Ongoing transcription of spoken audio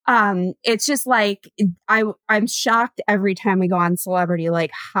It's just like, I'm shocked every time we go on Celebrity,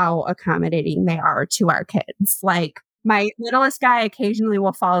 like how accommodating they are to our kids. Like my littlest guy occasionally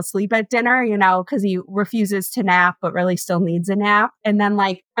will fall asleep at dinner, because he refuses to nap, but really still needs a nap. And then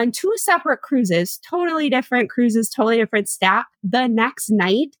like on two separate cruises, totally different cruises, totally different staff. The next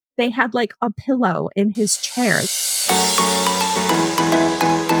night, they had like a pillow in his chair.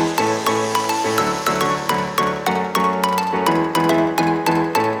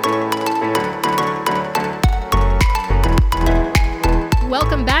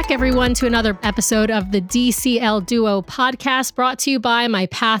 Welcome back, everyone, to another episode of the DCL Duo podcast, brought to you by My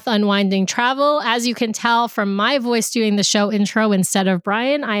Path Unwinding Travel. As you can tell from my voice doing the show intro instead of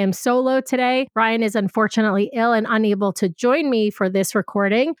Brian, I am solo today. Brian is unfortunately ill and unable to join me for this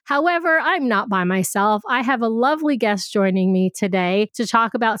recording. However, I'm not by myself. I have a lovely guest joining me today to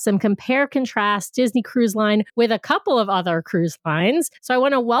talk about some compare-contrast Disney Cruise Line with a couple of other cruise lines. So I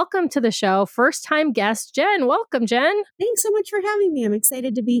want to welcome to the show first-time guest Jen. Welcome, Jen. Thanks so much for having me. I'm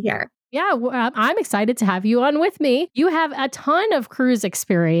excited to be here. Yeah, I'm excited to have you on with me. You have a ton of cruise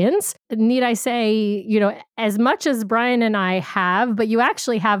experience. Need I say, as much as Brian and I have, but you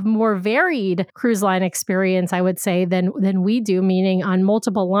actually have more varied cruise line experience, I would say, than we do, meaning on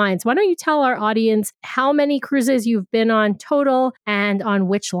multiple lines. Why don't you tell our audience how many cruises you've been on total and on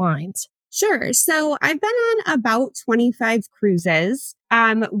which lines? Sure. So I've been on about 25 cruises.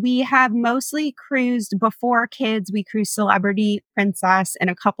 We have mostly cruised before kids. We cruised Celebrity, Princess, and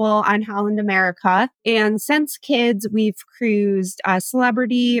a couple on Holland America. And since kids, we've cruised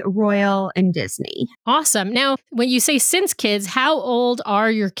Celebrity, Royal, and Disney. Awesome. Now, when you say since kids, how old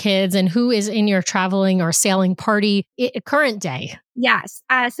are your kids and who is in your traveling or sailing party current day? Yes.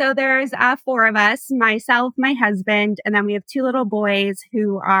 So there's four of us, myself, my husband, and then we have two little boys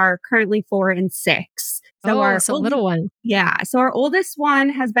who are currently 4 and 6. So so little one. Yeah. So our oldest one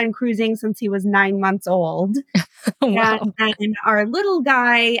has been cruising since he was 9 months old. Wow. And our little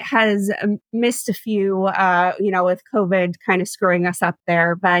guy has missed a few, with COVID kind of screwing us up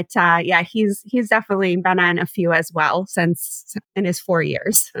there. But he's definitely been on a few as well since in his 4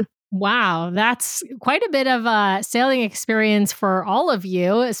 years. Wow, that's quite a bit of a sailing experience for all of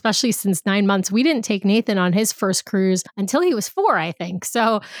you, especially since 9 months. We didn't take Nathan on his first cruise until he was 4, I think.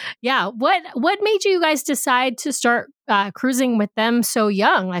 So yeah, what made you guys decide to start cruising with them so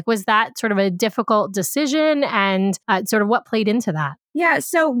young? Like, was that sort of a difficult decision, and sort of what played into that? Yeah,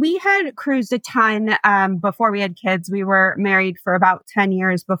 so we had cruised a ton before we had kids. We were married for about 10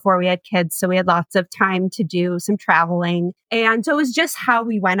 years before we had kids, so we had lots of time to do some traveling. And so it was just how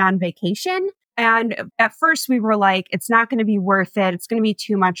we went on vacation. And at first we were like, it's not going to be worth it. It's going to be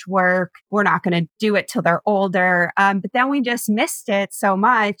too much work. We're not going to do it till they're older. But then we just missed it so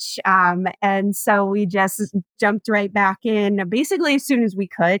much. And so we just jumped right back in basically as soon as we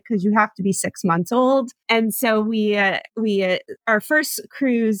could, because you have to be 6 months old. And so we our first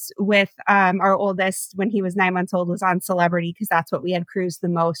cruise with our oldest when he was 9 months old was on Celebrity, because that's what we had cruised the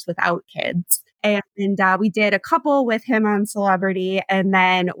most without kids. And we did a couple with him on Celebrity. And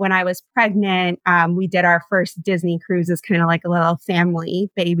then when I was pregnant, we did our first Disney cruise as kind of like a little family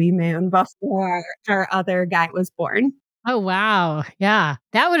baby moon before our other guy was born. Oh, wow. Yeah.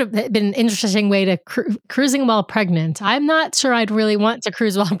 That would have been an interesting way to cruising while pregnant. I'm not sure I'd really want to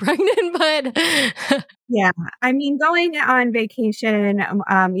cruise while pregnant, but... Yeah. I mean, going on vacation,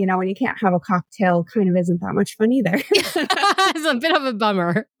 when you can't have a cocktail kind of isn't that much fun either. It's a bit of a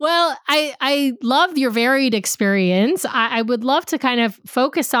bummer. Well, I love your varied experience. I would love to kind of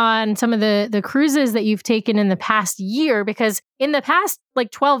focus on some of the cruises that you've taken in the past year, because in the past,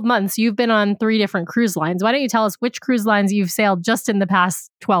 12 months, you've been on 3 different cruise lines. Why don't you tell us which cruise lines you've sailed just in the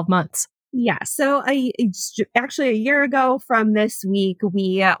past 12 months? Yeah. So actually a year ago from this week,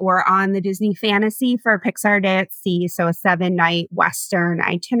 we were on the Disney Fantasy for Pixar Day at Sea. So a 7-night Western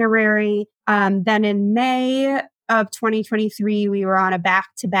itinerary. Then in May of 2023, we were on a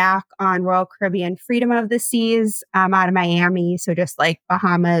back-to-back on Royal Caribbean Freedom of the Seas out of Miami. So just like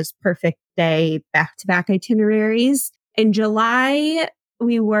Bahamas, perfect day, back-to-back itineraries. In July,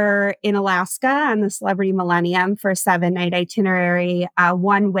 we were in Alaska on the Celebrity Millennium for a 7-night itinerary,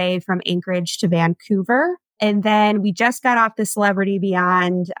 one way from Anchorage to Vancouver. And then we just got off the Celebrity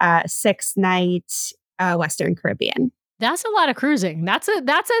Beyond 6-night Western Caribbean. That's a lot of cruising. That's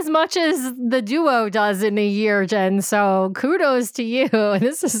as much as the duo does in a year, Jen. So kudos to you.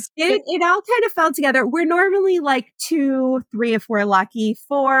 It all kind of fell together. We're normally like 2, 3 if we're lucky.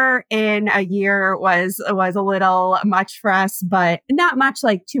 4 in a year was a little much for us, but not much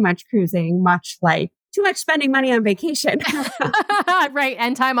like too much cruising, much like too much spending money on vacation. Right.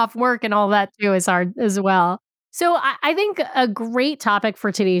 And time off work and all that too is hard as well. So I think a great topic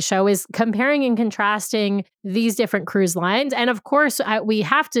for today's show is comparing and contrasting these different cruise lines. And of course, we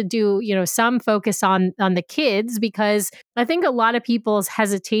have to do, some focus on the kids, because I think a lot of people's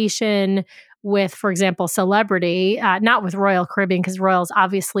hesitation with, for example, Celebrity, not with Royal Caribbean, because Royal is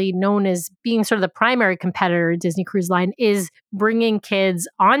obviously known as being sort of the primary competitor to Disney Cruise Line, is bringing kids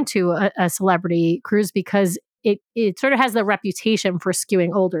onto a Celebrity cruise because it sort of has the reputation for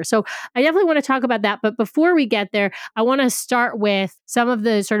skewing older. So I definitely want to talk about that. But before we get there, I want to start with some of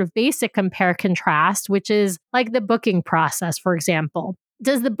the sort of basic compare contrast, which is like the booking process, for example.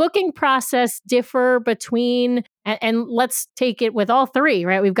 Does the booking process differ between, and let's take it with all three,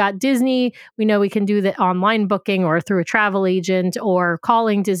 right? We've got Disney. We know we can do the online booking or through a travel agent or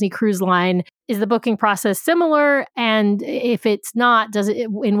calling Disney Cruise Line. Is the booking process similar? And if it's not,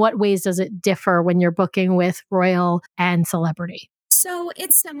 in what ways does it differ when you're booking with Royal and Celebrity? So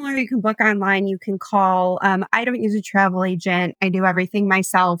it's similar. You can book online. You can call. I don't use a travel agent. I do everything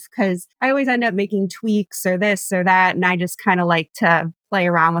myself because I always end up making tweaks or this or that. And I just kind of like to play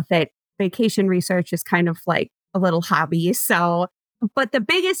around with it. Vacation research is kind of like a little hobby. So, but the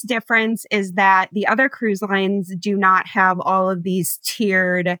biggest difference is that the other cruise lines do not have all of these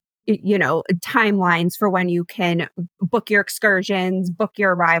tiered timelines for when you can book your excursions, book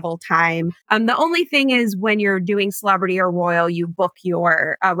your arrival time. The only thing is when you're doing Celebrity or Royal, you book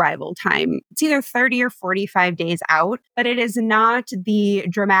your arrival time. It's either 30 or 45 days out, but it is not the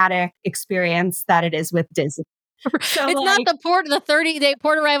dramatic experience that it is with Disney. So it's not the 30-day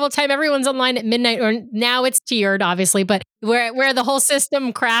port arrival time. Everyone's online at midnight, or now it's tiered, obviously, but where the whole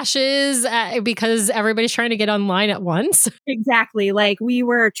system crashes because everybody's trying to get online at once. Exactly. Like we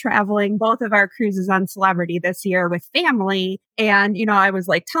were traveling both of our cruises on Celebrity this year with family. And, I was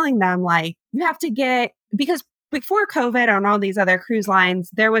like telling them like, you have to because before COVID on all these other cruise lines,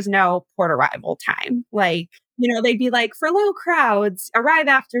 there was no port arrival time. Like, they'd be like, for low crowds, arrive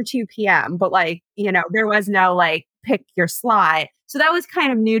after 2 p.m. But like, there was no like, pick your slot. So that was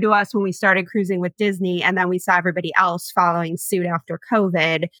kind of new to us when we started cruising with Disney. And then we saw everybody else following suit after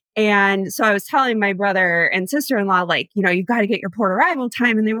COVID. And so I was telling my brother and sister-in-law, like, you've got to get your port arrival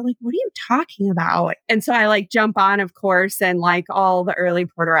time. And they were like, what are you talking about? And so I like jump on, of course, and like all the early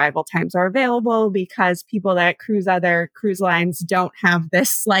port arrival times are available because people that cruise other cruise lines don't have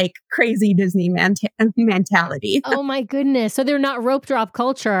this like crazy Disney mentality. Oh my goodness. So they're not rope drop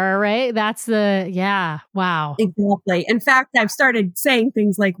culture, right? Wow. Exactly. In fact, I've started saying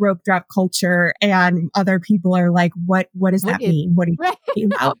things like rope drop culture and other people are like, what does that mean? What are you talking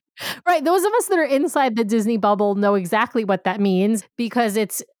about? Right. Those of us that are inside the Disney bubble know exactly what that means because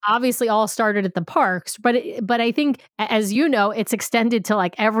it's obviously all started at the parks. But I think, as you know, it's extended to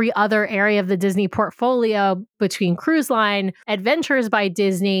like every other area of the Disney portfolio between Cruise Line, Adventures by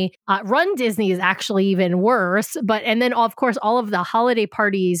Disney, Run Disney is actually even worse. And then, of course, all of the holiday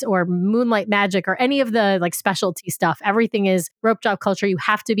parties or Moonlight Magic or any of the like specialty stuff, everything is rope drop culture. You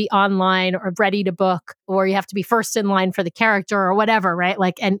have to be online or ready to book, or you have to be first in line for the character or whatever, right?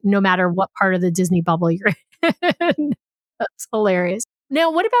 Like, and no matter what part of the Disney bubble you're in. That's hilarious. Now,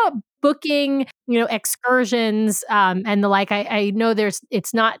 what about booking, excursions and the like? I know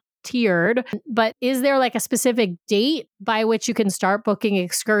it's not tiered, but is there like a specific date by which you can start booking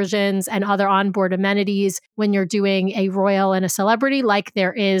excursions and other onboard amenities when you're doing a Royal and a Celebrity like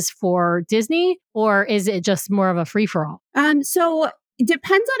there is for Disney? Or is it just more of a free-for-all? So it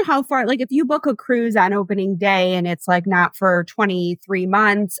depends on how far, like if you book a cruise on opening day and it's like not for 23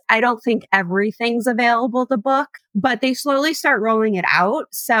 months, I don't think everything's available to book, but they slowly start rolling it out.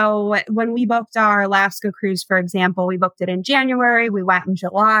 So when we booked our Alaska cruise, for example, we booked it in January, we went in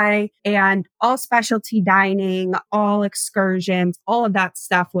July, and all specialty dining, all excursions, all of that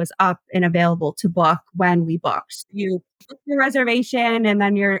stuff was up and available to book when we booked. You book your reservation and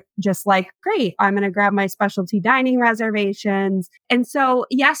then you're just like, great, I'm going to grab my specialty dining reservations. And so,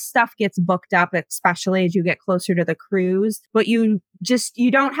 yes, stuff gets booked up, especially as you get closer to the cruise, but you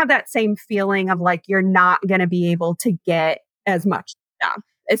don't have that same feeling of like, you're not going to be able to get as much stuff,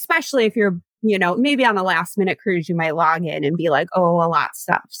 especially if you're, maybe on a last minute cruise, you might log in and be like, oh, a lot of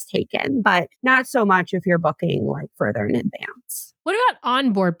stuff's taken, but not so much if you're booking like further in advance. What about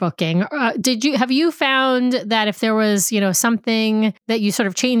onboard booking? Have you found that if there was, something that you sort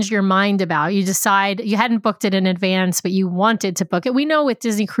of changed your mind about, you decide you hadn't booked it in advance, but you wanted to book it? We know with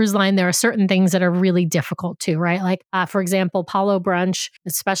Disney Cruise Line, there are certain things that are really difficult too, right? Like, for example, Palo Brunch,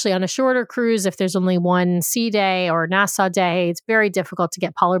 especially on a shorter cruise, if there's only one sea day or Nassau day, it's very difficult to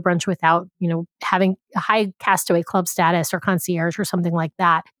get Palo Brunch without, having a high Castaway Club status or concierge or something like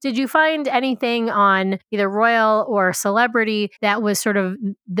that. Did you find anything on either Royal or Celebrity that that was sort of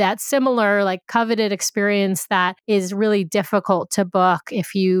that similar, like coveted experience that is really difficult to book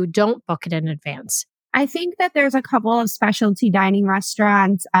if you don't book it in advance? I think that there's a couple of specialty dining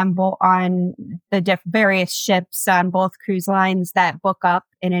restaurants on the various ships on both cruise lines that book up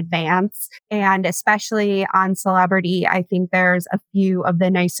in advance. And especially on Celebrity, I think there's a few of the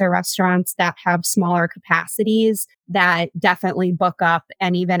nicer restaurants that have smaller capacities that definitely book up,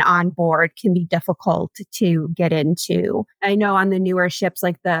 and even on board can be difficult to get into. I know on the newer ships,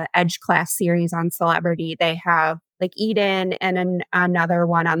 like the Edge class series on Celebrity, they have like Eden and another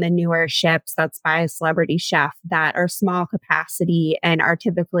one on the newer ships that's by a celebrity chef that are small capacity and are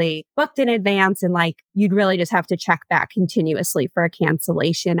typically booked in advance. And like, you'd really just have to check back continuously for a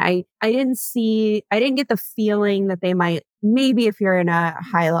cancellation. I didn't get the feeling that they might, maybe if you're in a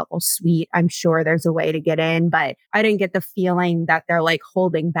high level suite, I'm sure there's a way to get in, but I didn't get the feeling that they're like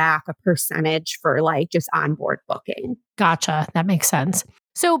holding back a percentage for like just onboard booking. Gotcha. That makes sense.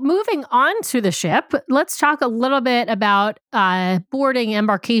 So moving on to the ship, let's talk a little bit about boarding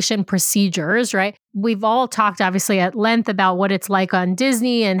embarkation procedures, right? We've all talked obviously at length about what it's like on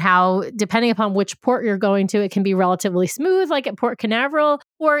Disney and how, depending upon which port you're going to, it can be relatively smooth, like at Port Canaveral,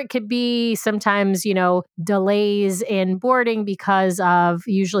 or it could be sometimes, delays in boarding because of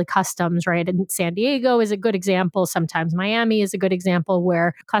usually customs, right? And San Diego is a good example. Sometimes Miami is a good example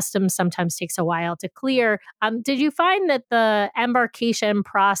where customs sometimes takes a while to clear. Did you find that the embarkation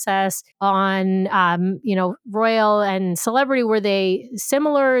process on, Royal and Celebrity, were they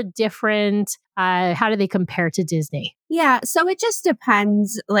similar, different? How do they compare to Disney? Yeah, so it just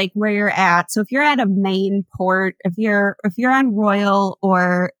depends like where you're at. So if you're at a main port, if you're on Royal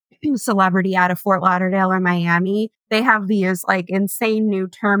or Celebrity out of Fort Lauderdale or Miami, they have these like insane new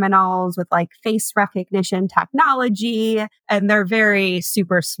terminals with like face recognition technology, and they're very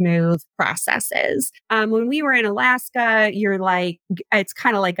super smooth processes. When we were in Alaska, it's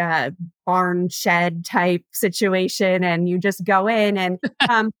kind of like a barn shed type situation, and you just go in and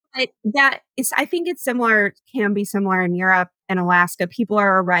I think it's similar, can be similar in Europe and Alaska. People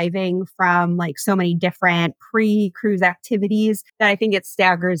are arriving from like so many different pre-cruise activities that I think it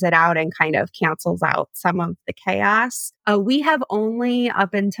staggers it out and kind of cancels out some of the chaos. We have only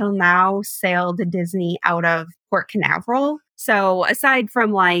up until now sailed to Disney out of Port Canaveral. So aside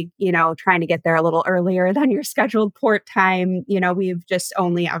from trying to get there a little earlier than your scheduled port time, we've just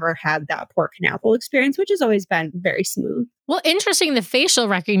only ever had that Port Canaveral experience, which has always been very smooth. Well, interesting, the facial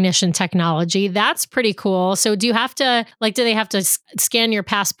recognition technology, that's pretty cool. So do they have to scan your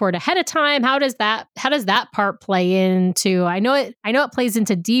passport ahead of time? How does that part play into, I know it plays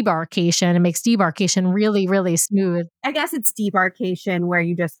into debarkation. It makes debarkation really, really smooth. I guess it's debarkation where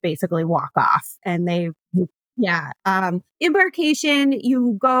you just basically walk off and yeah. Embarkation,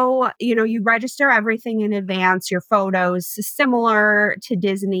 you go, you register everything in advance, your photos, similar to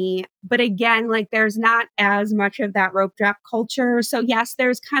Disney. But again, like there's not as much of that rope drop culture. So yes,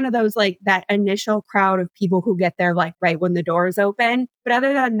 there's kind of those like that initial crowd of people who get there like right when the doors open. But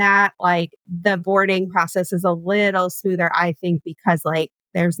other than that, like the boarding process is a little smoother, I think, because like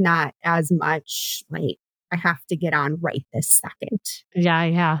there's not as much like I have to get on right this second.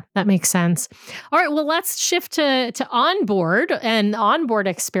 Yeah, that makes sense. All right, well, let's shift to onboard and onboard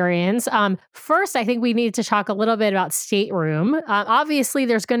experience. First, I think we need to talk a little bit about stateroom. Obviously,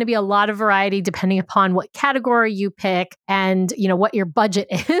 there's going to be a lot of variety depending upon what category you pick and what your budget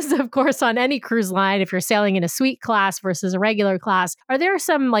is. Of course, on any cruise line, if you're sailing in a suite class versus a regular class, are there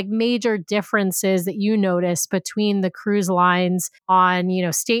some like major differences that you notice between the cruise lines on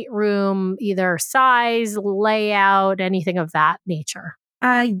stateroom, either size, layout, anything of that nature?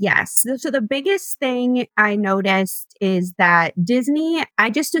 Yes. So the biggest thing I noticed is that Disney, I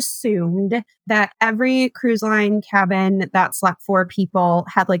just assumed that every cruise line cabin that slept 4 people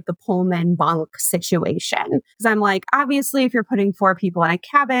had like the Pullman bunk situation. Because I'm like, obviously, if you're putting 4 people in a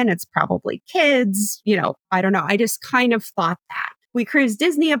cabin, it's probably kids. I don't know. I just kind of thought that. We cruised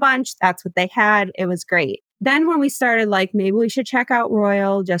Disney a bunch. That's what they had. It was great. Then when we started, like, maybe we should check out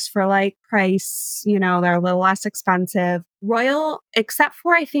Royal just for like price, they're a little less expensive. Royal, except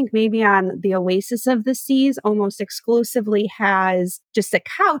for I think maybe on the Oasis of the Seas, almost exclusively has just a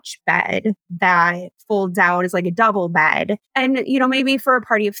couch bed that folds out as like a double bed. And, maybe for a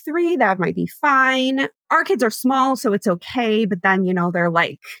party of 3, that might be fine. Our kids are small, so it's okay. But then, they're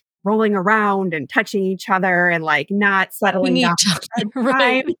like rolling around and touching each other and like not settling down.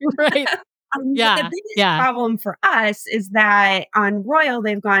 Right. Yeah. The biggest problem for us is that on Royal,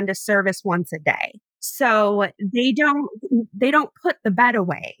 they've gone to service once a day. So they don't put the bed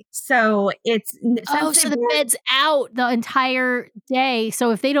away. So it's Oh, since so they're the born. bed's out the entire day. So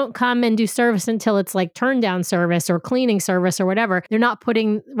if they don't come and do service until it's like turn down service or cleaning service or whatever, they're not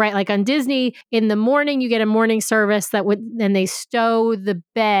putting right. Like on Disney, in the morning you get a morning service that would then they stow the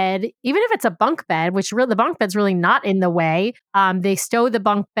bed, even if it's a bunk bed, which really the bunk bed's really not in the way. They stow the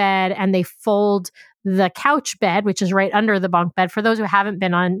bunk bed and they fold the couch bed, which is right under the bunk bed. For those who haven't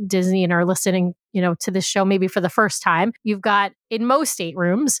been on Disney and are listening, to this show maybe for the first time, you've got in most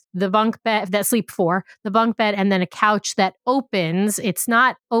staterooms the bunk bed that sleep four, the bunk bed, and then a couch that opens. It's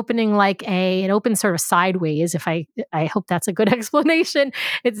not opening it opens sort of sideways. I hope that's a good explanation.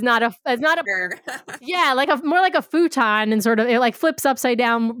 It's not a Sure. yeah, like more like a futon, and sort of it like flips upside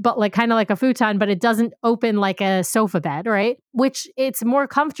down, but like kind of like a futon, but it doesn't open like a sofa bed, right? Which it's more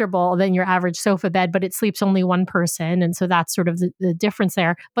comfortable than your average sofa bed, but it sleeps only one person, and so that's sort of the difference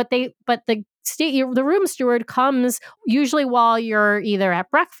there. But the room steward comes usually while you're either at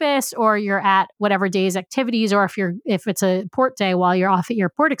breakfast or you're at whatever day's activities, or if it's a port day while you're off at your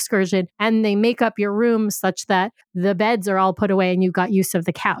port excursion, and they make up your room such that the beds are all put away and you've got use of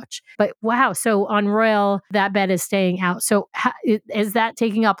the couch. But wow, so on Royal that bed is staying out. So is that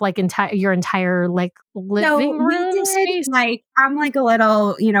taking up like your entire like living So we room did space? I'm like a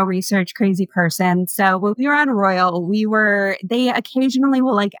little, research crazy person. So when we were on Royal, they occasionally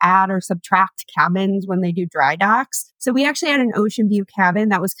will like add or subtract cabins when they do dry docks. So we actually had an ocean view cabin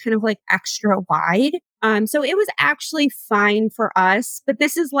that was kind of like extra wide. So it was actually fine for us, but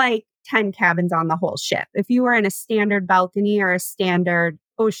this is like 10 cabins on the whole ship. If you were in a standard balcony or a standard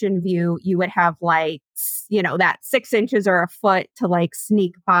ocean view, you would have like, that 6 inches or a foot to like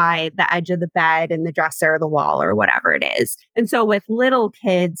sneak by the edge of the bed and the dresser or the wall or whatever it is. And so with little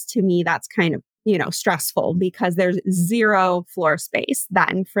kids, to me, that's kind of, stressful because there's zero floor space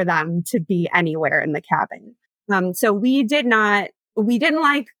then for them to be anywhere in the cabin. So we didn't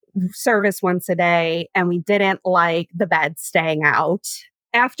like service once a day, and we didn't like the bed staying out.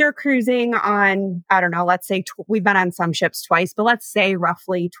 After cruising on, I don't know, let's say we've been on some ships twice, but let's say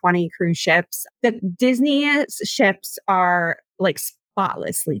roughly 20 cruise ships. The Disney ships are like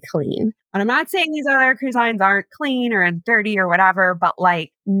spotlessly clean. And I'm not saying these other cruise lines aren't clean or dirty or whatever, but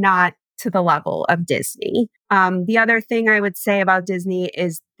like not to the level of Disney. The other thing I would say about Disney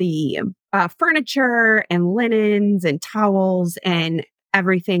is the furniture and linens and towels and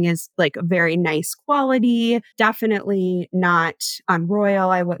everything is like very nice quality. Definitely not on Royal,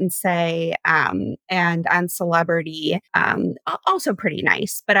 I wouldn't say. And on Celebrity, also pretty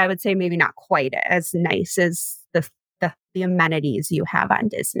nice, but I would say maybe not quite as nice as the amenities you have on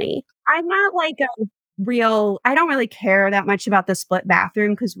Disney. I'm not like I don't really care that much about the split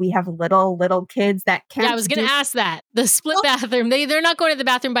bathroom because we have little kids that can't. Yeah, I was going to ask that. The split bathroom, they're not going to the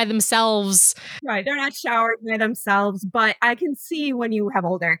bathroom by themselves. Right. They're not showering by themselves, but I can see when you have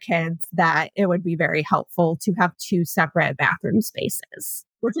older kids that it would be very helpful to have 2 separate bathroom spaces,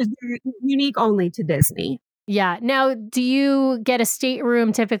 which is unique only to Disney. Yeah. Now, do you get a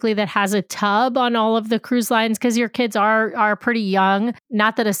stateroom typically that has a tub on all of the cruise lines? Because your kids are pretty young.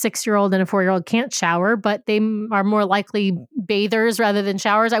 Not that a 6-year-old and a 4-year-old can't shower, but they are more likely bathers rather than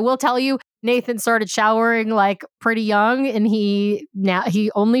showers. I will tell you, Nathan started showering like pretty young, and he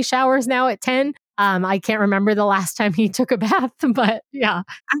only showers now at 10. I can't remember the last time he took a bath, but yeah.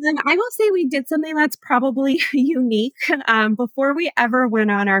 I will say we did something that's probably unique. Before we ever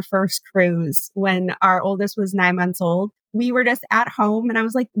went on our first cruise, when our oldest was 9 months old, we were just at home and I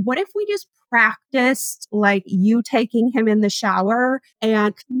was like, what if we just practiced like you taking him in the shower,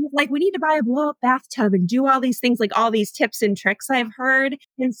 and like we need to buy a blow up bathtub and do all these things, like all these tips and tricks I've heard.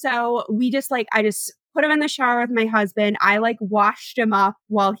 And so I just put him in the shower with my husband. I like washed him up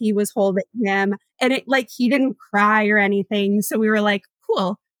while he was holding him, and it like he didn't cry or anything. So we were like,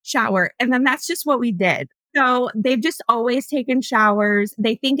 cool, shower. And then that's just what we did. So they've just always taken showers.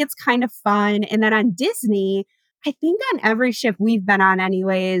 They think it's kind of fun. And then on Disney, I think on every ship we've been on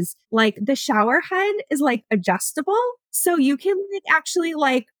anyways, like the shower head is like adjustable. So you can like actually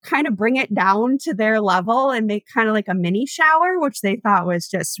like kind of bring it down to their level and make kind of like a mini shower, which they thought was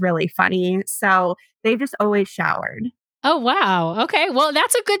just really funny. So they've just always showered. Oh, wow. Okay. Well,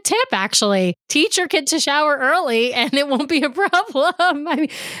 that's a good tip, actually. Teach your kid to shower early and it won't be a problem. I mean,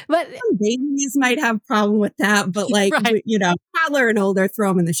 but babies might have a problem with that, but like, right. Toddler and older, throw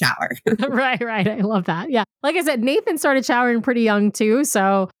them in the shower. Right. I love that. Yeah. Like I said, Nathan started showering pretty young too.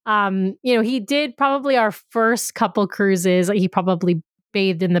 So, he did probably our first couple cruises. He probably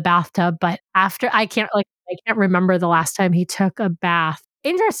bathed in the bathtub, but after I can't remember the last time he took a bath.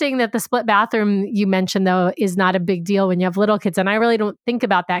 Interesting that the split bathroom you mentioned, though, is not a big deal when you have little kids. And I really don't think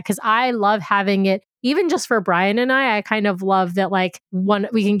about that because I love having it even just for Brian and I kind of love that like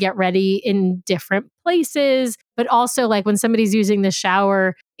we can get ready in different places, but also like when somebody's using the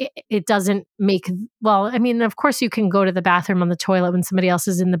shower, it doesn't make, well, I mean, of course you can go to the bathroom on the toilet when somebody else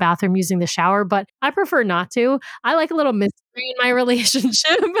is in the bathroom using the shower, but I prefer not to. I like a little mystery in my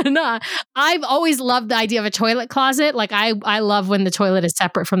relationship. And I've always loved the idea of a toilet closet. Like I love when the toilet is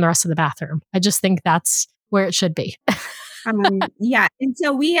separate from the rest of the bathroom. I just think that's where it should be. Yeah. And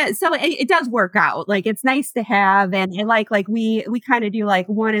so it does work out. Like it's nice to have. And we kind of do like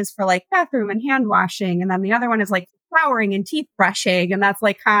one is for like bathroom and hand washing. And then the other one is like showering and teeth brushing. And that's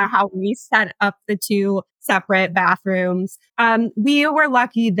like kind of how we set up the two separate bathrooms. We were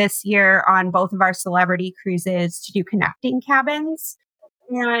lucky this year on both of our celebrity cruises to do connecting cabins.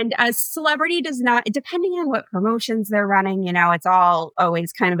 And a celebrity does not, depending on what promotions they're running, it's all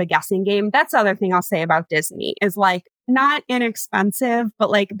always kind of a guessing game. That's the other thing I'll say about Disney is like not inexpensive, but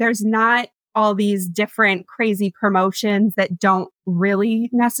like there's not all these different crazy promotions that don't really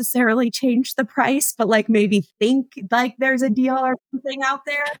necessarily change the price, but like maybe think like there's a deal or something out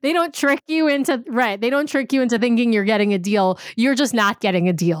there. They don't trick you into, right. They don't trick you into thinking you're getting a deal. You're just not getting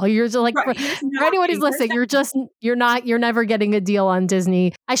a deal. You're just like, right, for anyone who's listening, you're never getting a deal on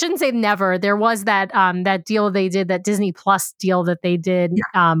Disney. I shouldn't say never. There was that deal they did, that Disney Plus deal that they did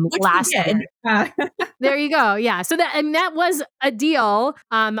last year. There you go. Yeah. So that was a deal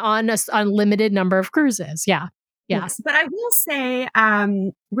on a limited number of cruises. Yeah. Yeah. Yes, but I will say,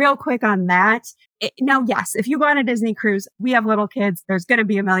 real quick on that. Now, yes, if you go on a Disney cruise, we have little kids. There's going to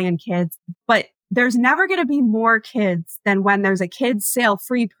be a million kids, but there's never going to be more kids than when there's a kids sail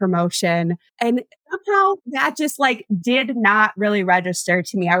free promotion. And somehow that just like did not really register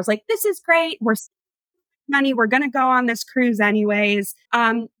to me. I was like, this is great. We're money. We're going to go on this cruise anyways.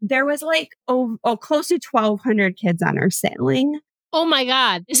 There was like close to 1,200 kids on our sailing. Oh my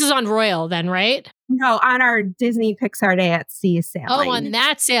God. This is on Royal then, right? No, on our Disney Pixar Day at Sea sailing. Oh, on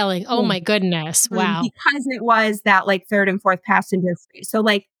that sailing. Oh my goodness. Wow. Because it was that like third and fourth passenger free. So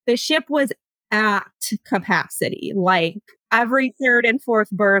like the ship was at capacity. Like every third and fourth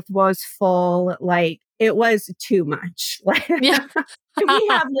berth was full. Like it was too much. Like yeah. We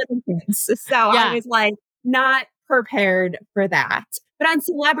have little kids. So I was like not prepared for that. But on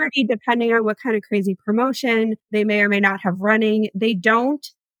Celebrity, depending on what kind of crazy promotion they may or may not have running, they don't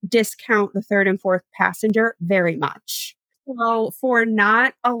discount the third and fourth passenger very much. So for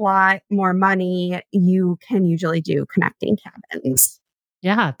not a lot more money, you can usually do connecting cabins.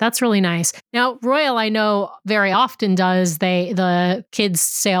 Yeah, that's really nice. Now, Royal, I know very often does the kids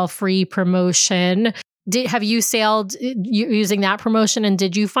sail free promotion. Have you sailed using that promotion? And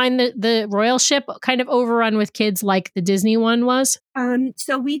did you find the Royal ship kind of overrun with kids like the Disney one was?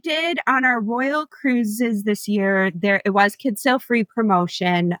 So we did on our Royal cruises this year. It was kids sail free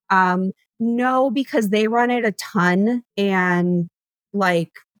promotion. No, because they run it a ton, and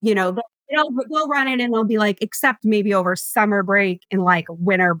like they'll run it and they'll be like, except maybe over summer break and like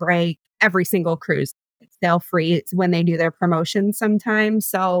winter break, every single cruise it's sail free when they do their promotion sometimes.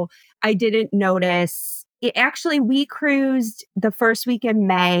 So I didn't notice it. Actually, we cruised the first week in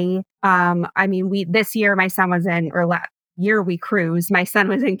May. This year my son was last year we cruised. My son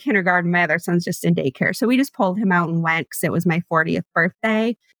was in kindergarten. My other son's just in daycare. So we just pulled him out and went because it was my 40th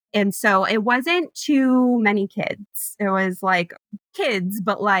birthday. And so it wasn't too many kids. It was like kids,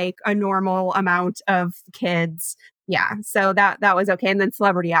 but like a normal amount of kids. Yeah. So that was okay. And then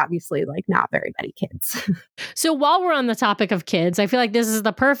Celebrity, obviously, like not very many kids. So while we're on the topic of kids, I feel like this is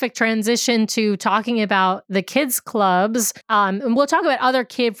the perfect transition to talking about the kids clubs. And we'll talk about other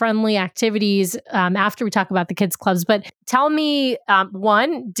kid-friendly activities after we talk about the kids clubs. But tell me,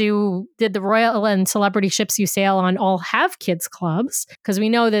 one, did the Royal and Celebrity ships you sail on all have kids clubs? Because we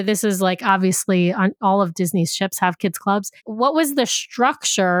know that this is like obviously on all of Disney's ships have kids clubs. What was the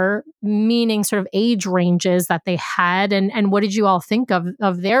structure, meaning sort of age ranges that they had, and what did you all think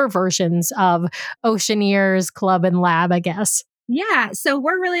of their versions of Oceaneers Club and Lab, I guess? Yeah, so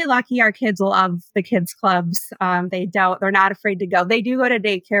we're really lucky. Our kids love the kids clubs. They're not afraid to go. They do go to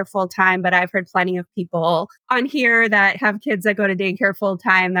daycare full time, but I've heard plenty of people on here that have kids that go to daycare full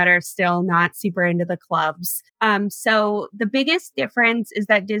time that are still not super into the clubs. So the biggest difference is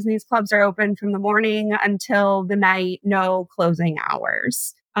that Disney's clubs are open from the morning until the night, no closing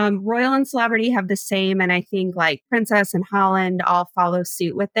hours. Royal and Celebrity have the same, and I think like Princess and Holland all follow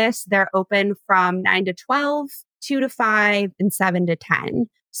suit with this. They're open from 9 to 12, 2 to 5, and 7 to 10.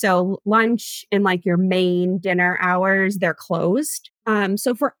 So lunch and like your main dinner hours, they're closed.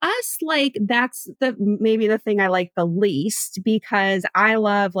 So for us, like that's maybe the thing I like the least, because I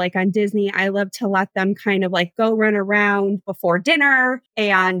love, like on Disney, I love to let them kind of like go run around before dinner,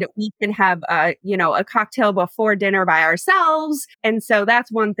 and we can have a cocktail before dinner by ourselves. And so that's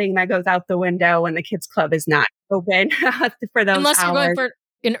one thing that goes out the window when the kids club is not open for those Unless you're going hours. for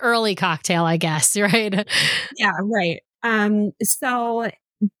an early cocktail, I guess, right? Yeah, right. So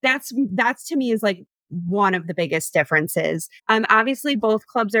that's to me is like one of the biggest differences. Obviously both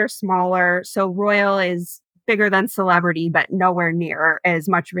clubs are smaller. So Royal is bigger than Celebrity, but nowhere near as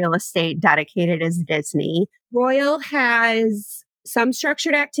much real estate dedicated as Disney. Royal has some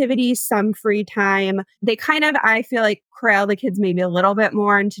structured activities, some free time. They kind of, I feel like, corral the kids maybe a little bit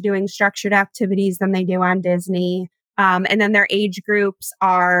more into doing structured activities than they do on Disney. And then their age groups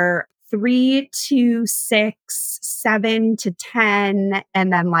are 3 to 6, 7 to 10,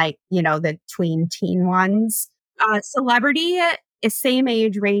 and then like, the tween teen ones. Celebrity is same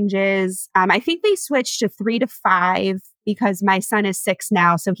age ranges. I think they switched to 3 to 5 because my son is 6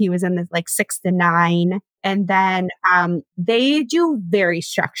 now. So he was in the like 6 to 9. And then they do very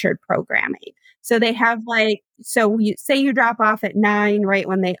structured programming. So they have like, so you say you drop off at 9, right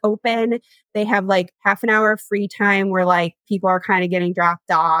when they open, they have like half an hour of free time where like people are kind of getting dropped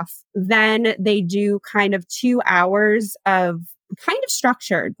off. Then they do kind of 2 hours of kind of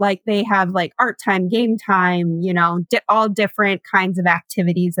structured, like they have like art time, game time, all different kinds of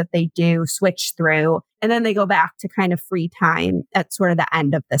activities that they do switch through. And then they go back to kind of free time at sort of the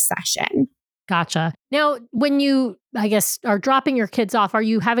end of the session. Gotcha. Now, when you, I guess, are dropping your kids off, are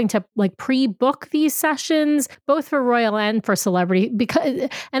you having to like pre-book these sessions, both for Royal and for Celebrity?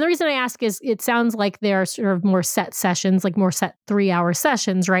 And the reason I ask is it sounds like they're sort of more set sessions, like more set 3-hour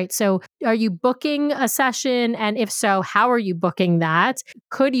sessions, right? So are you booking a session? And if so, how are you booking that?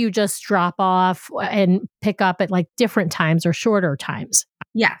 Could you just drop off and pick up at like different times or shorter times?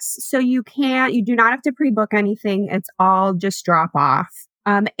 Yes. So you do not have to pre-book anything. It's all just drop off.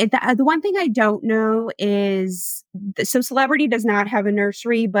 The one thing I don't know is, so Celebrity does not have a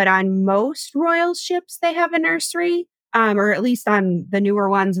nursery, but on most Royal ships, they have a nursery, or at least on the newer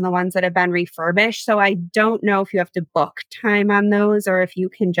ones and the ones that have been refurbished. So I don't know if you have to book time on those or if you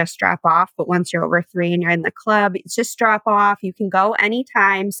can just drop off. But once you're over 3 and you're in the club, it's just drop off. You can go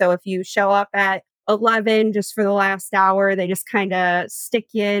anytime. So if you show up at 11 just for the last hour, they just kind of stick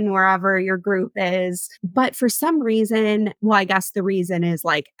you in wherever your group is. But for some reason, well, I guess the reason is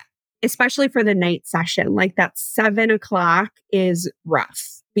like, especially for the night session, like that 7 o'clock is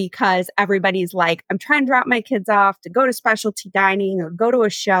rough because everybody's like, I'm trying to drop my kids off to go to specialty dining or go to a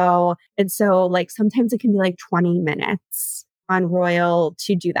show. And so like sometimes it can be like 20 minutes on Royal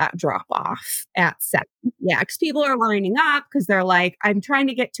to do that drop off at 7. Yeah, because people are lining up because they're like, I'm trying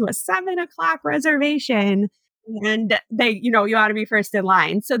to get to a 7 o'clock reservation. And they, you ought to be first in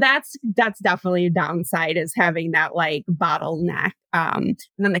line. So that's definitely a downside, is having that like bottleneck. And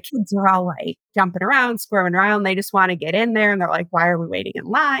then the kids are all like jumping around, squirming around. They just want to get in there and they're like, why are we waiting in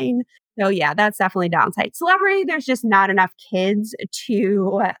line? So yeah, that's definitely a downside. Celebrity, there's just not enough kids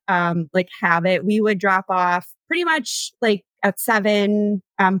to like have it. We would drop off pretty much like at 7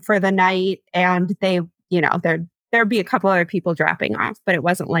 for the night, and they, there'd be a couple other people dropping off, but it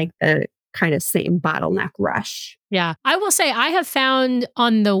wasn't like the kind of same bottleneck rush. Yeah. I will say I have found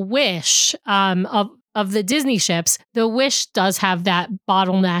on the Wish of the Disney ships, the Wish does have that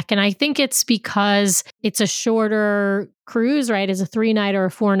bottleneck. And I think it's because it's a shorter cruise, right? It's a 3-night or a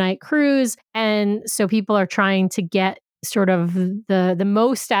 4-night cruise. And so people are trying to get sort of the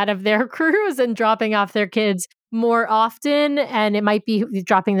most out of their cruise and dropping off their kids more often. And it might be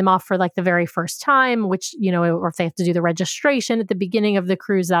dropping them off for like the very first time, which, or if they have to do the registration at the beginning of the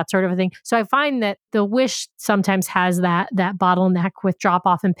cruise, that sort of a thing. So I find that the Wish sometimes has that bottleneck with drop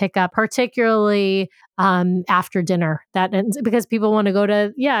off and pick up, particularly after dinner. Because people want to go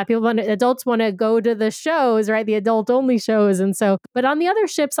to, adults want to go to the shows, right? The adult only shows. And so, but on the other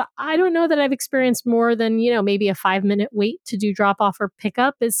ships, I don't know that I've experienced more than, maybe a 5-minute wait to do drop off or pick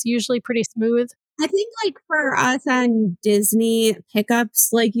up. Is usually pretty smooth. I think like for us on Disney, pickups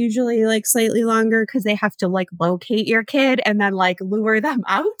like usually like slightly longer because they have to like locate your kid and then like lure them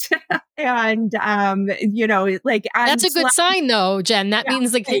out. And like that's a good sign though, Jen. That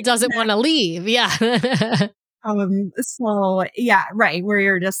means the kid doesn't want to leave. Yeah. So yeah, right. Where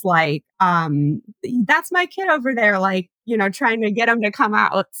you're just like, that's my kid over there, like, trying to get him to come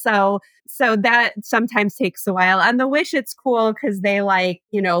out. So that sometimes takes a while. On the Wish, it's cool because they like,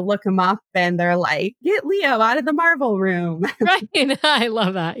 look him up and they're like, get Leo out of the Marvel room. Right. I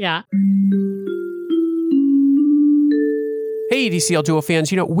love that. Yeah. Hey, DCL Duo fans,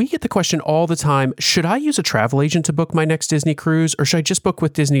 we get the question all the time, should I use a travel agent to book my next Disney cruise or should I just book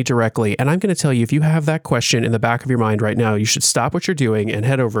with Disney directly? And I'm going to tell you, if you have that question in the back of your mind right now, you should stop what you're doing and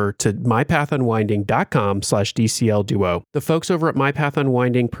head over to mypathunwinding.com/DCL Duo. The folks over at My Path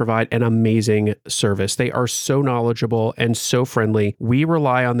Unwinding provide an amazing service. They are so knowledgeable and so friendly. We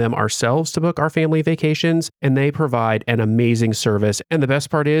rely on them ourselves to book our family vacations, and they provide an amazing service. And the best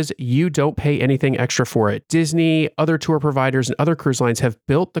part is you don't pay anything extra for it. Disney, other tour providers, and other cruise lines have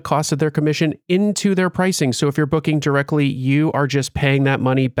built the cost of their commission into their pricing. So if you're booking directly, you are just paying that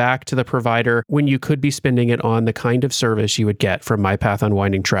money back to the provider when you could be spending it on the kind of service you would get from My Path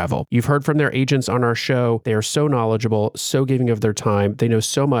Unwinding Travel. You've heard from their agents on our show. They are so knowledgeable, so giving of their time. They know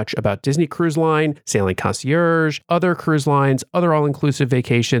so much about Disney Cruise Line, Sailing Concierge, other cruise lines, other all-inclusive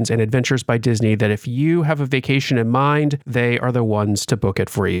vacations, and adventures by Disney that if you have a vacation in mind, they are the ones to book it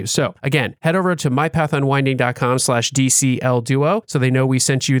for you. So again, head over to mypathunwinding.com/DCL Duo so they know we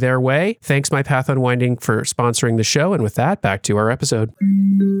sent you their way. Thanks, My Path Unwinding, for sponsoring the show. And with that, back to our episode.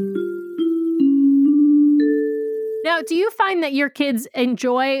 Now, do you find that your kids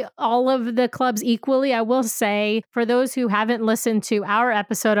enjoy all of the clubs equally? I will say, for those who haven't listened to our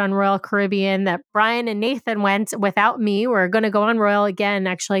episode on Royal Caribbean, that Brian and Nathan went without me. We're going to go on Royal again,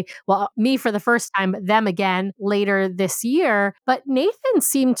 actually. Well, me for the first time, them again later this year. But Nathan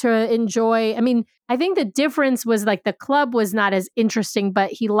seemed to enjoy, I think the difference was like the club was not as interesting,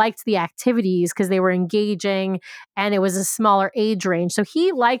 but he liked the activities because they were engaging and it was a smaller age range. So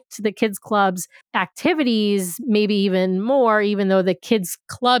he liked the kids' club's activities maybe even more, even though the kids'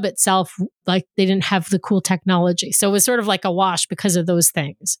 club itself, like they didn't have the cool technology. So it was sort of like a wash because of those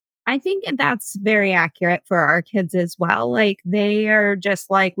things. I think that's very accurate for our kids as well. Like they are just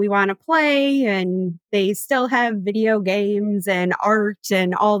like, we want to play, and they still have video games and art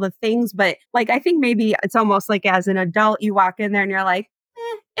and all the things. But like, I think maybe it's almost like as an adult, you walk in there and you're like,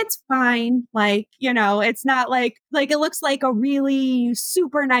 it's fine. Like, it's not like it looks like a really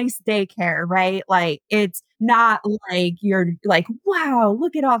super nice daycare, right? Like it's not like you're like, wow,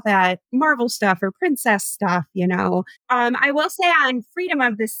 look at all that Marvel stuff or princess stuff, I will say on Freedom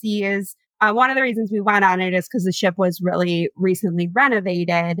of the Seas, one of the reasons we went on it is because the ship was really recently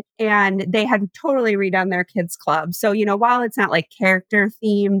renovated and they had totally redone their kids' club. So, while it's not like character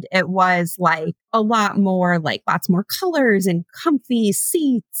themed, it was like a lot more, like lots more colors and comfy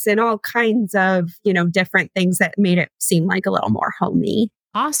seats and all kinds of, different things that made it seem like a little more homey.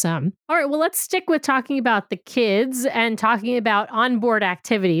 Awesome. All right. Well, let's stick with talking about the kids and talking about onboard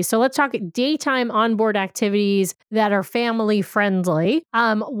activities. So let's talk daytime onboard activities that are family friendly.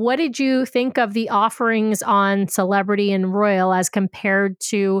 What did you think of the offerings on Celebrity and Royal as compared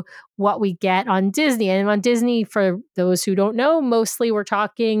to what we get on Disney? And on Disney, for those who don't know, mostly we're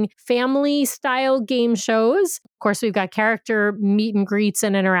talking family style game shows. Of course, we've got character meet and greets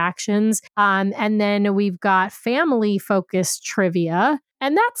and interactions. And then we've got family focused trivia.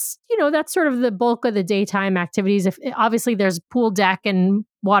 And that's sort of the bulk of the daytime activities. Obviously there's pool deck and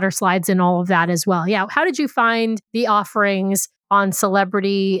water slides and all of that as well. Yeah. How did you find the offerings on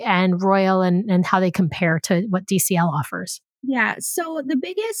Celebrity and Royal and how they compare to what DCL offers? Yeah. So the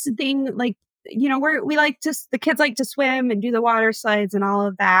biggest thing, like, the kids like to swim and do the water slides and all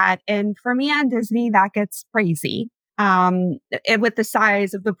of that. And for me on Disney, that gets crazy. With the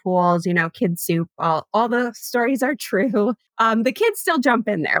size of the pools, Kids Soup, all the stories are true. The kids still jump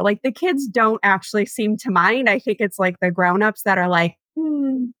in there. Like the kids don't actually seem to mind. I think it's like the grownups that are like,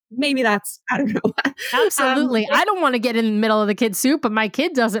 maybe that's, I don't know. Absolutely. I don't want to get in the middle of the kids' soup, but my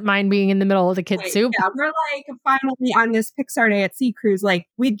kid doesn't mind being in the middle of the kids' soup. Yeah, we're like finally on this Pixar Day at Sea Cruise, like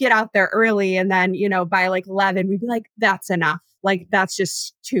we'd get out there early and then, by like 11, we'd be like, that's enough. Like, that's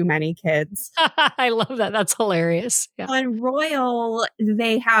just too many kids. I love that. That's hilarious. Yeah. On Royal,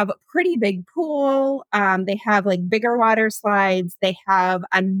 they have a pretty big pool. They have like bigger water slides. They have,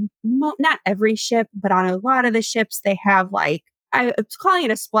 not every ship, but on a lot of the ships, they have like, calling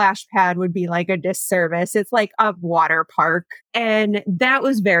it a splash pad would be like a disservice. It's like a water park. And that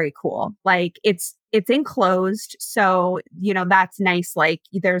was very cool. Like it's enclosed. So, that's nice. Like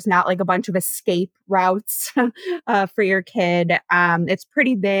there's not like a bunch of escape routes for your kid. It's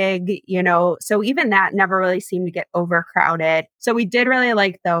pretty big, so even that never really seemed to get overcrowded. So we did really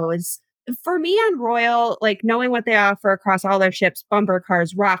like those. For me on Royal, like knowing what they offer across all their ships, bumper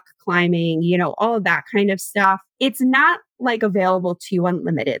cars, rock climbing, all of that kind of stuff, it's not like available to you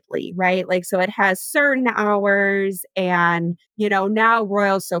unlimitedly, right? Like, so it has certain hours and, now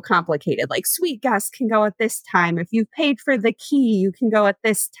Royal's so complicated. Like suite guests can go at this time. If you've paid for the key, you can go at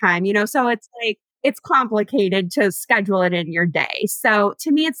this time, so it's like, it's complicated to schedule it in your day. So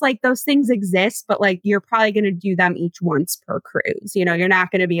to me, it's like those things exist, but like you're probably going to do them each once per cruise. You're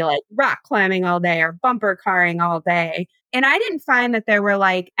not going to be like rock climbing all day or bumper carring all day. And I didn't find that there were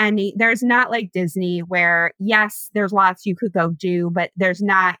like there's not like Disney where, yes, there's lots you could go do, but there's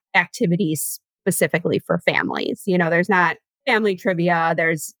not activities specifically for families. There's not family trivia,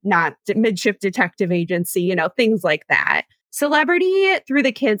 there's not midship detective agency, things like that. Celebrity through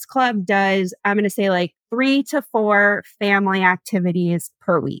the Kids Club does, I'm going to say like 3 to 4 family activities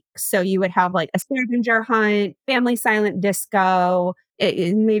per week. So you would have like a scavenger hunt, family silent disco,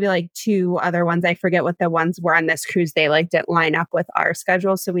 maybe like 2 other ones. I forget what the ones were on this cruise. They like didn't line up with our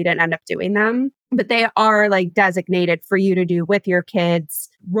schedule, so we didn't end up doing them. But they are like designated for you to do with your kids,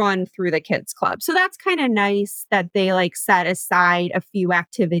 run through the Kids Club. So that's kind of nice that they like set aside a few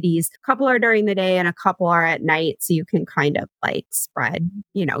activities. A couple are during the day and a couple are at night. So you can kind of like spread,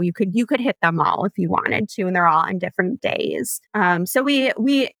 you could hit them all if you wanted to, and they're all on different days. So we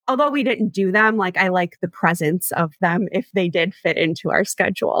although we didn't do them, like I like the presence of them if they did fit into our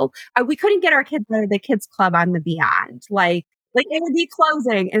schedule. We couldn't get our kids out of the Kids Club on the Beyond. Like it would be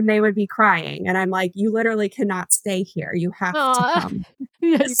closing and they would be crying. And I'm like, you literally cannot stay here. You have to come.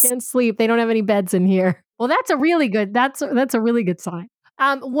 Yeah, you can't sleep. They don't have any beds in here. Well, that's a really good sign.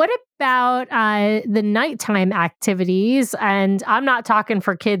 What about the nighttime activities? And I'm not talking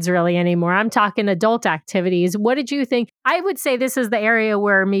for kids really anymore. I'm talking adult activities. What did you think? I would say this is the area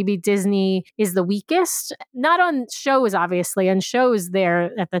where maybe Disney is the weakest. Not on shows, obviously. On shows,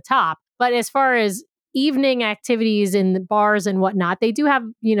 they're at the top. But as far as evening activities in the bars and whatnot, they do have,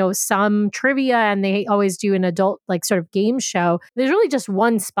 some trivia, and they always do an adult like sort of game show. There's really just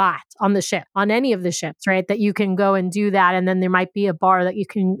one spot on the ship, on any of the ships, right? That you can go and do that. And then there might be a bar that you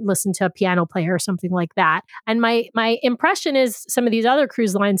can listen to a piano player or something like that. And my impression is some of these other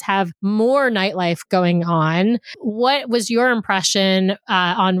cruise lines have more nightlife going on. What was your impression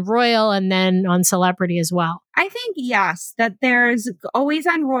on Royal and then on Celebrity as well? I think, yes, that there's always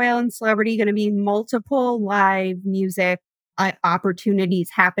on Royal and Celebrity going to be multiple live music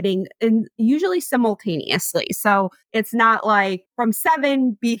opportunities happening, and usually simultaneously. So it's not like from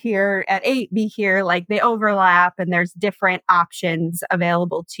 7 be here, at 8 be here, like they overlap and there's different options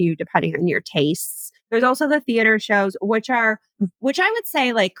available to you depending on your tastes. There's also the theater shows, which I would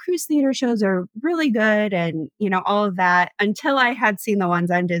say like cruise theater shows are really good and, all of that, until I had seen the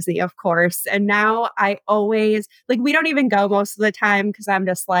ones on Disney, of course. And now I always, like, we don't even go most of the time because I'm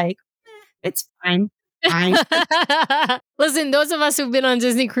just like, it's fine. Listen, those of us who've been on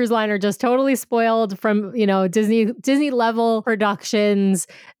Disney Cruise Line are just totally spoiled from, Disney level productions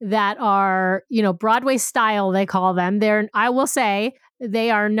that are, Broadway style, they call them. I will say they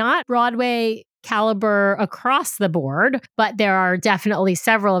are not Broadway caliber across the board, but there are definitely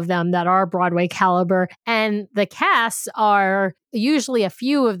several of them that are Broadway caliber. And the casts are usually a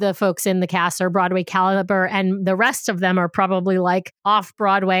few of the folks in the cast are Broadway caliber, and the rest of them are probably like off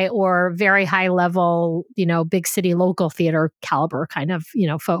Broadway or very high level, big city local theater caliber kind of,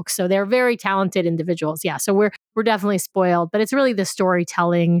 folks. So they're very talented individuals. Yeah. So we're definitely spoiled, but it's really the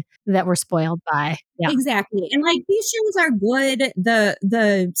storytelling that we're spoiled by. Yeah. Exactly. And like these shows are good.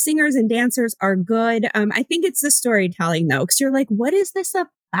 The singers and dancers are good. I think it's the storytelling though, because you're like, what is this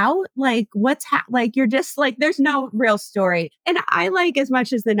about? Like like you're just like, there's no real story. And I like as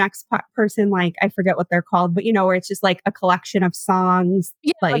much as the next person, like I forget what they're called, but where it's just like a collection of songs,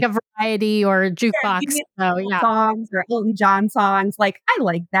 yeah, like a variety or a jukebox. Songs or Elton John songs. Like I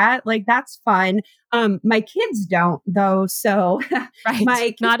like that. Like that's fun. My kids don't though. So right. My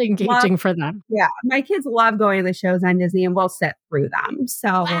kids not engaging for them. Yeah. My kids love going to the shows on Disney and we'll sit through them. So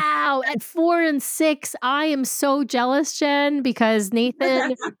wow. At 4 and 6, I am so jealous, Jen, because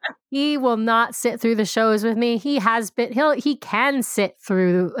Nathan, he will not sit through the shows with me. He can sit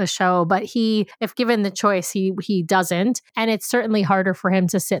through a show, but if given the choice, he doesn't. And it's certainly harder for him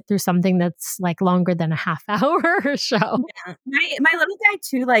to sit through something that's like longer than a half hour show. Yeah. My little guy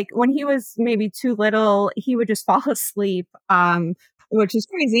too, like when he was maybe too little, he would just fall asleep. Which is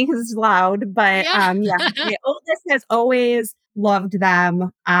crazy because it's loud, but yeah, my oldest has always loved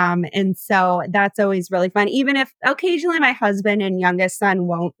them. And so that's always really fun. Even if occasionally my husband and youngest son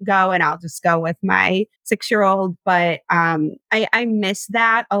won't go and I'll just go with my 6-year-old. But I miss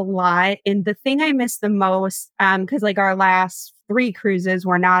that a lot. And the thing I miss the most, because like our last 3 cruises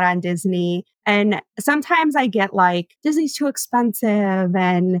were not on Disney. And sometimes I get like Disney's too expensive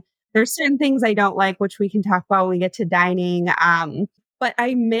and there's certain things I don't like, which we can talk about when we get to dining. but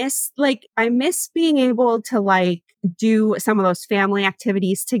I miss being able to like do some of those family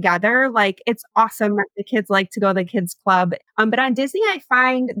activities together. Like it's awesome that the kids like to go to the kids club. But on Disney, I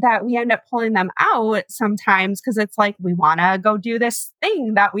find that we end up pulling them out sometimes because it's like, we want to go do this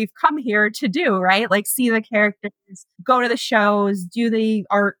thing that we've come here to do, right? Like see the characters, go to the shows, do the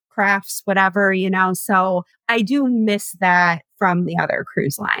art crafts, whatever, So I do miss that from the other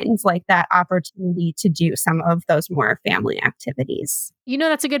cruise lines, like that opportunity to do some of those more family activities.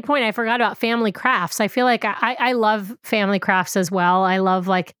 That's a good point. I forgot about family crafts. I feel like I love family crafts as well. I love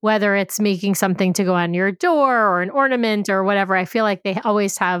like whether it's making something to go on your door or an ornament or whatever. I feel like they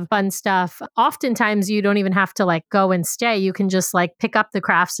always have fun stuff. Oftentimes you don't even have to like go and stay. You can just like pick up the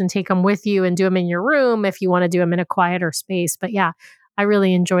crafts and take them with you and do them in your room if you want to do them in a quieter space. But yeah, I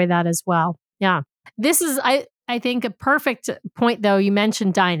really enjoy that as well. Yeah. This is, I think, a perfect point, though. You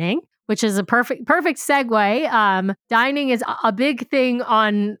mentioned dining, which is a perfect segue. Dining is a big thing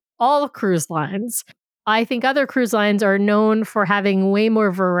on all cruise lines. I think other cruise lines are known for having way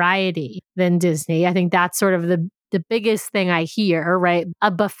more variety than Disney. I think that's sort of the biggest thing I hear, right?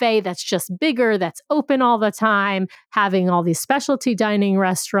 A buffet that's just bigger, that's open all the time, having all these specialty dining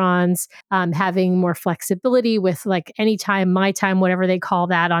restaurants, having more flexibility with like anytime, my time, whatever they call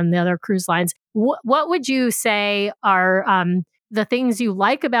that on the other cruise lines. What would you say are the things you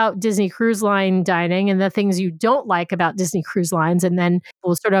like about Disney Cruise Line dining and the things you don't like about Disney Cruise Lines? And then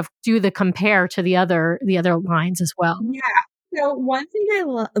we'll sort of do the compare to the other lines as well. Yeah. So one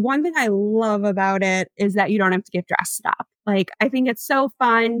thing I love about it is that you don't have to get dressed up. Like, I think it's so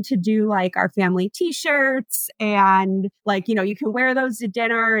fun to do like our family t-shirts and like, you can wear those to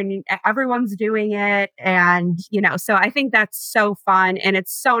dinner and everyone's doing it. And, so I think that's so fun. And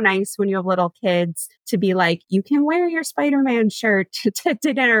it's so nice when you have little kids to be like, you can wear your Spider-Man shirt to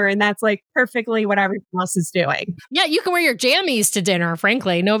dinner. And that's like perfectly what everyone else is doing. Yeah, you can wear your jammies to dinner,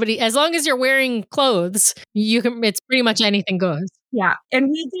 frankly. As long as you're wearing clothes, it's pretty much anything goes. Yeah. And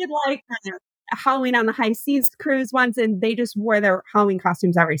we did like Halloween on the High Seas cruise once, and they just wore their Halloween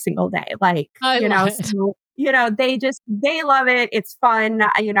costumes every single day. Like, they love it. It's fun.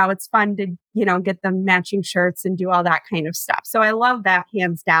 It's fun to, get them matching shirts and do all that kind of stuff. So I love that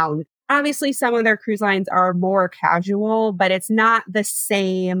hands down. Obviously, some of their cruise lines are more casual, but it's not the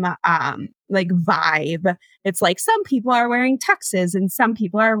same like vibe. It's like some people are wearing tuxes and some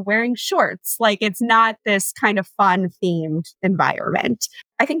people are wearing shorts. Like it's not this kind of fun themed environment.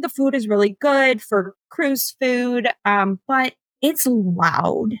 I think the food is really good for cruise food, but it's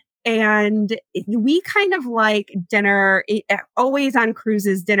loud. And we kind of like dinner, always on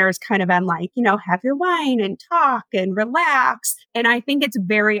cruises, dinner is kind of been like, have your wine and talk and relax. And I think it's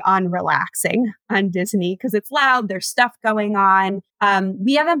very unrelaxing on Disney because it's loud. There's stuff going on.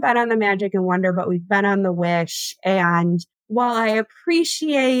 We haven't been on the Magic and Wonder, but we've been on the Wish. And while I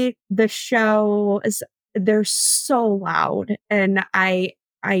appreciate the shows, they're so loud. And I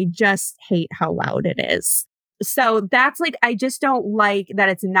just hate how loud it is. So that's like, I just don't like that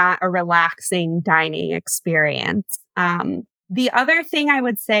it's not a relaxing dining experience. The other thing I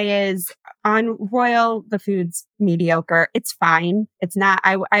would say is on Royal, the food's mediocre. It's fine. It's not,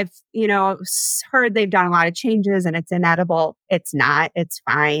 I've, heard they've done a lot of changes and it's inedible. It's not, it's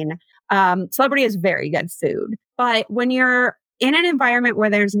fine. Celebrity is very good food, but when you're in an environment where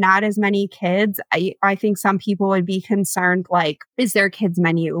there's not as many kids, I think some people would be concerned, like, is there a kids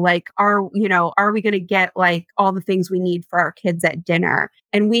menu? Like, are we going to get like all the things we need for our kids at dinner?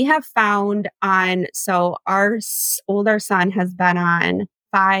 And we have found so our older son has been on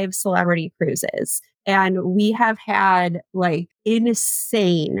 5 celebrity cruises. And we have had like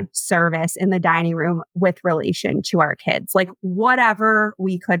insane service in the dining room with relation to our kids, like whatever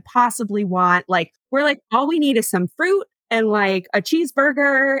we could possibly want. Like, we're like, all we need is some fruit and like a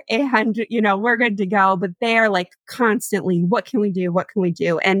cheeseburger and, we're good to go. But they're like constantly, what can we do? What can we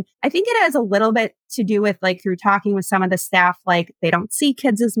do? And I think it has a little bit to do with like through talking with some of the staff, like they don't see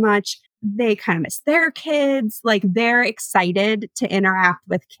kids as much. They kind of miss their kids. Like they're excited to interact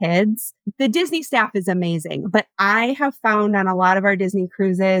with kids. The Disney staff is amazing, but I have found on a lot of our Disney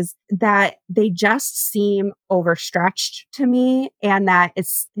cruises that they just seem overstretched to me, and that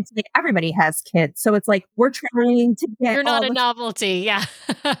it's like everybody has kids. So it's like, we're trying to get You're not a novelty. Yeah.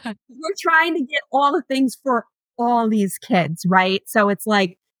 we're trying to get all the things for all these kids, right? So it's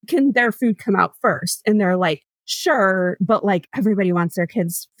like, can their food come out first? And they're like, sure, but like everybody wants their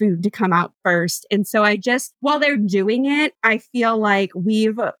kids' food to come out first. And so while they're doing it, I feel like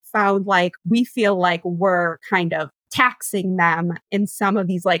we feel like we're kind of taxing them in some of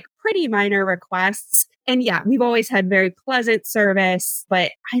these like pretty minor requests. And yeah, we've always had very pleasant service,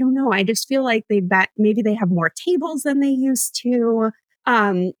 but I don't know. I just feel like maybe they have more tables than they used to.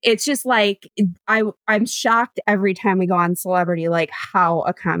 It's just like I'm shocked every time we go on Celebrity, like how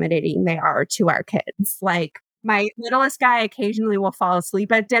accommodating they are to our kids. Like my littlest guy occasionally will fall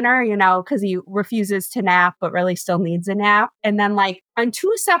asleep at dinner, because he refuses to nap, but really still needs a nap. And then like on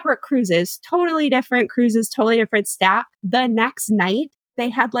two separate cruises, totally different cruises, totally different staff. The next night,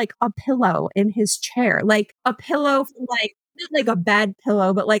 they had like a pillow in his chair, like a pillow from like, not like a bed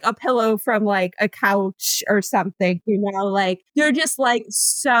pillow, but like a pillow from like a couch or something, like you're just like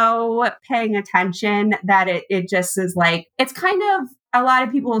so paying attention that it just is like, it's kind of, a lot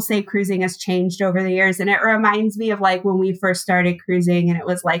of people will say cruising has changed over the years. And it reminds me of like when we first started cruising and it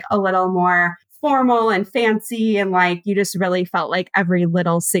was like a little more formal and fancy. And like, you just really felt like every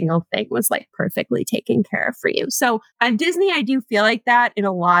little single thing was like perfectly taken care of for you. So on Disney, I do feel like that in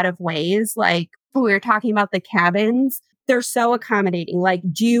a lot of ways. Like we were talking about the cabins. They're so accommodating. Like,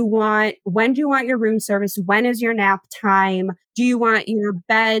 when do you want your room service? When is your nap time? Do you want your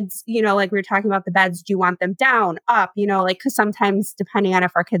beds, like we were talking about the beds, do you want them down, up, like, cause sometimes depending on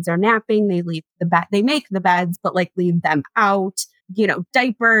if our kids are napping, they leave the bed, they make the beds, but like leave them out,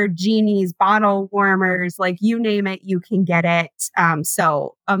 diaper, genies, bottle warmers, like you name it, you can get it.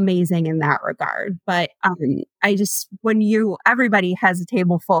 So amazing in that regard. But when everybody has a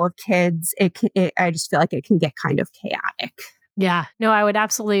table full of kids, I just feel like it can get kind of chaotic. Yeah, no, I would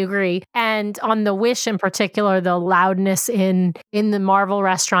absolutely agree. And on the Wish in particular, the loudness in the Marvel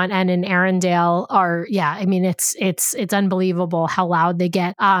restaurant and in Arendelle it's unbelievable how loud they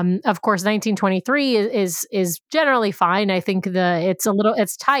get. Of course, 1923 is generally fine. I think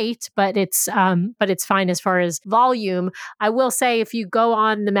it's tight, but it's fine as far as volume. I will say, if you go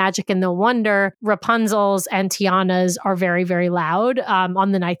on the Magic and the Wonder, Rapunzel's and Tiana's are very, very loud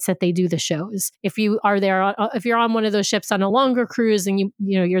on the nights that they do the shows. If you are there, if you're on one of those ships on a longer cruise and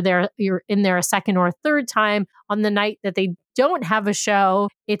you're in there a second or a third time, on the night that they don't have a show,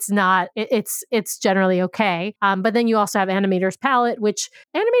 it's generally okay. But then you also have Animator's Palette, which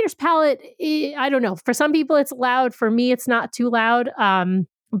Animator's Palette, I don't know. For some people it's loud. For me, it's not too loud.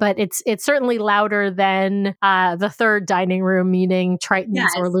 But it's certainly louder than the third dining room, meaning Tritons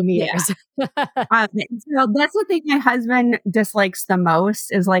or Lumieres. Yeah. So that's the thing my husband dislikes the most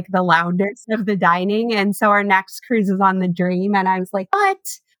is like the loudness of the dining. And so our next cruise is on the Dream. And I was like, what?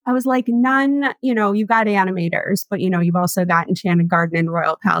 I was like, none, you've got Animators, but you've also got Enchanted Garden and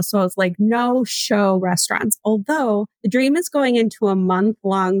Royal Palace. So I was like, no show restaurants. Although the Dream is going into a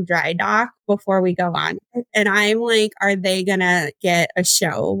month-long dry dock before we go on. And I'm like, are they going to get a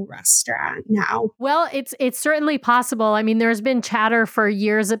show restaurant now? Well, it's certainly possible. I mean, there's been chatter for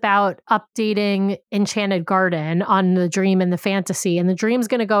years about updating Enchanted Garden on the Dream and the Fantasy. And the Dream's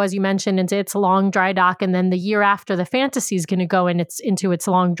going to go, as you mentioned, into its long dry dock. And then the year after, the Fantasy is going to go into its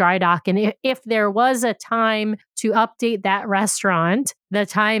long dry dock. And if there was a time to update that restaurant, the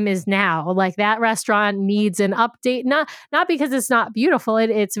time is now. Like, that restaurant needs an update, not because it's not beautiful.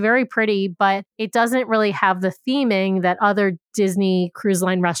 It's very pretty, but it doesn't really have the theming that other Disney Cruise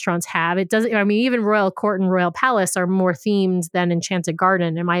Line restaurants have. It doesn't, I mean, even Royal Court and Royal Palace are more themed than Enchanted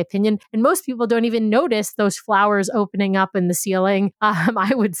Garden, in my opinion. And most people don't even notice those flowers opening up in the ceiling,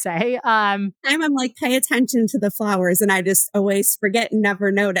 I would say. I'm like, pay attention to the flowers, and I just always forget and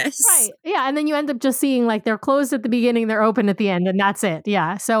never notice. Right. Yeah. And then you end up just seeing like they're closed at the beginning, they're open at the end, and that's it.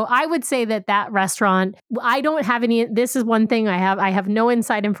 Yeah. So I would say that restaurant, I don't have any, this is one thing I have no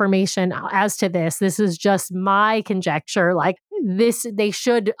inside information as to this. This is just my conjecture. Like, they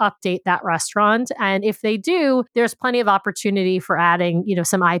should update that restaurant. And if they do, there's plenty of opportunity for adding,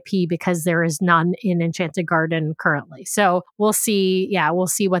 some IP, because there is none in Enchanted Garden currently. So we'll see. Yeah, we'll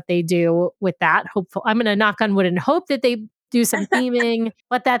see what they do with that. Hopefully, I'm going to knock on wood and hope that they do some theming,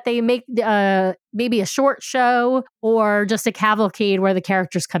 but that they make maybe a short show or just a cavalcade where the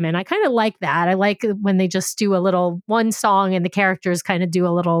characters come in. I kind of like that. I like when they just do a little one song and the characters kind of do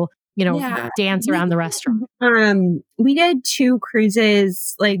a little dance around the restaurant. We did 2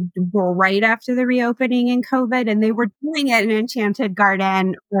 cruises like right after the reopening in COVID, and they were doing it in Enchanted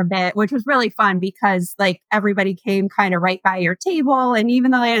Garden for a bit, which was really fun because like everybody came kind of right by your table, and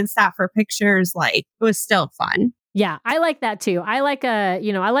even though they didn't stop for pictures, like it was still fun. Yeah, I like that too. I like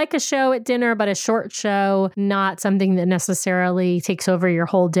a show at dinner, but a short show, not something that necessarily takes over your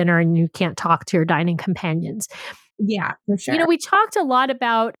whole dinner and you can't talk to your dining companions. Yeah, for sure. We talked a lot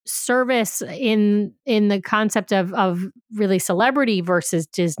about service in the concept of really Celebrity versus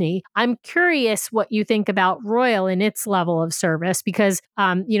Disney. I'm curious what you think about Royal and its level of service, because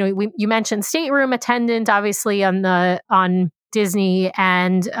you mentioned stateroom attendant, obviously on Disney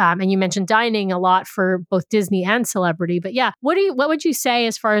and you mentioned dining a lot for both Disney and Celebrity. But yeah, what would you say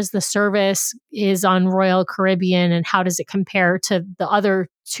as far as the service is on Royal Caribbean, and how does it compare to the other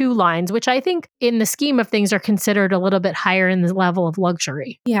two lines, which I think in the scheme of things are considered a little bit higher in the level of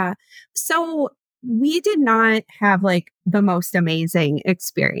luxury? Yeah. So we did not have like the most amazing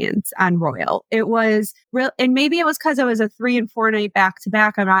experience on Royal. It was real, and maybe it was because it was a 3 and 4 night back to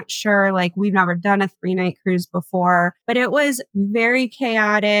back. I'm not sure. Like, we've never done a 3-night cruise before, but it was very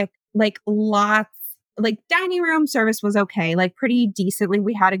chaotic. Like, lots. Like, dining room service was okay, like pretty decently.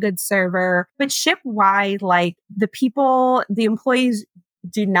 We had a good server, but ship wide, like the employees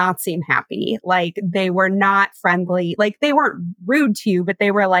do not seem happy. Like, they were not friendly. Like, they weren't rude to you, but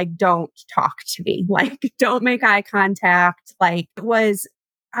they were like, don't talk to me. Like, don't make eye contact. Like,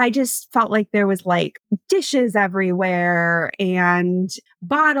 I just felt like there was like dishes everywhere and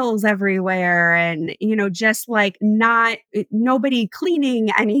bottles everywhere and, just like nobody cleaning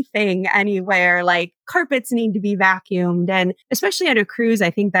anything anywhere. Like, carpets need to be vacuumed. And especially on a cruise,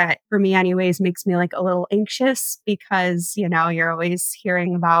 I think that for me anyways, makes me like a little anxious because, you're always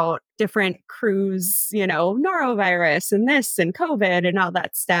hearing about different cruise, norovirus and this and COVID and all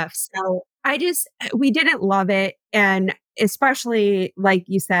that stuff. So we didn't love it. And especially like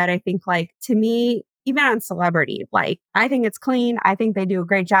you said, I think like to me, even on Celebrity, like I think it's clean. I think they do a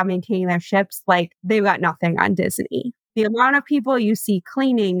great job maintaining their ships. Like, they've got nothing on Disney. The amount of people you see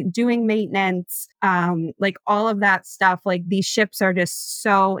cleaning, doing maintenance, like all of that stuff, like these ships are just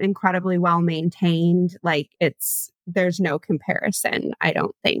so incredibly well maintained. Like, there's no comparison, I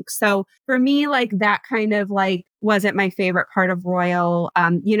don't think. So for me, like that kind of like wasn't my favorite part of Royal.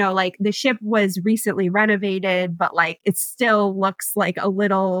 Like the ship was recently renovated, but like it still looks like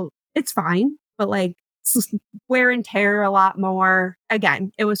it's fine, but like wear and tear a lot more.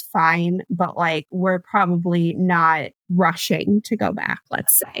 Again, it was fine, but like we're probably not rushing to go back,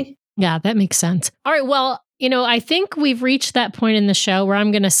 let's say. Yeah, that makes sense. All right. Well, I think we've reached that point in the show where I'm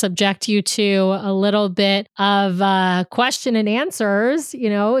going to subject you to a little bit of question and answers,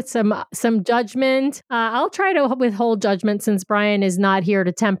 some judgment. I'll try to withhold judgment since Brian is not here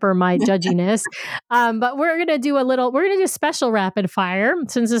to temper my judginess. But we're going to do a special rapid fire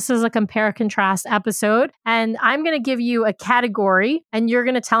since this is a compare contrast episode. And I'm going to give you a category and you're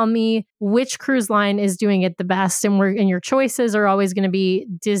going to tell me which cruise line is doing it the best. And your choices are always going to be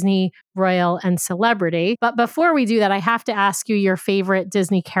Disney, Royal, and Celebrity. But before we do that, I have to ask you your favorite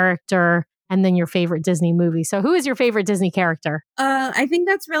Disney character and then your favorite Disney movie. So who is your favorite Disney character? I think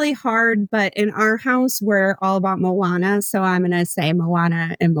that's really hard, but in our house, we're all about Moana. So I'm going to say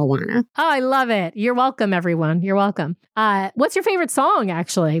Moana and Moana. Oh, I love it. You're welcome, everyone. You're welcome. What's your favorite song,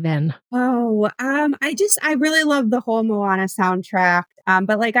 actually, then? Oh, I really love the whole Moana soundtrack.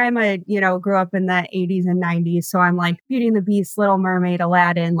 But like grew up in the 80s and 90s. So I'm like Beauty and the Beast, Little Mermaid,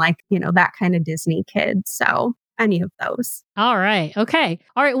 Aladdin, like, that kind of Disney kid. So any of those. All right. Okay.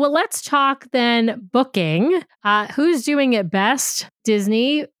 All right. Well, let's talk then booking. Who's doing it best?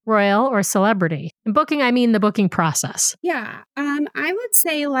 Disney, Royal, or Celebrity? And booking, I mean the booking process. Yeah. I would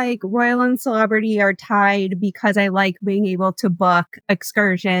say like Royal and Celebrity are tied because I like being able to book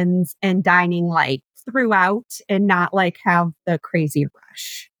excursions and dining like throughout and not like have the crazy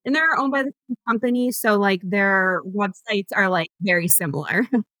rush. And they're owned by the same company. So like their websites are like very similar.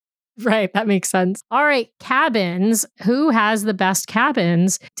 Right. That makes sense. All right. Cabins. Who has the best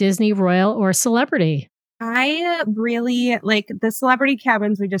cabins? Disney, Royal, or Celebrity? I really like the Celebrity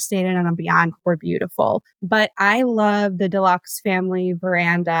cabins we just stayed in and Beyond were beautiful, but I love the deluxe family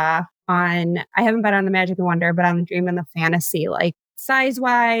veranda I haven't been on the Magic and Wonder, but on the Dream and the Fantasy, like size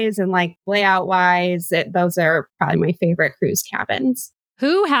wise and like layout wise, those are probably my favorite cruise cabins.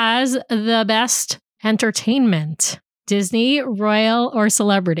 Who has the best entertainment? Disney, Royal, or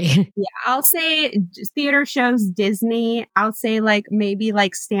Celebrity? Yeah, I'll say theater shows Disney. I'll say like maybe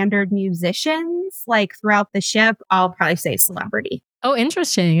like standard musicians like throughout the ship. I'll probably say Celebrity. Oh,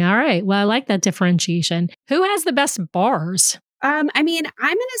 interesting. All right. Well, I like that differentiation. Who has the best bars? I'm going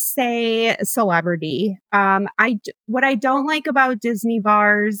to say Celebrity. What I don't like about Disney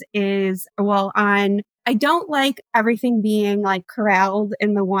bars is, I don't like everything being like corralled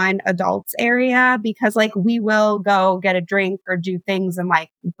in the one adults area because like we will go get a drink or do things and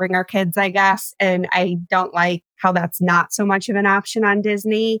like bring our kids, I guess. And I don't like how that's not so much of an option on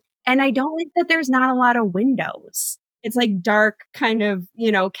Disney. And I don't like that there's not a lot of windows. It's like dark, kind of,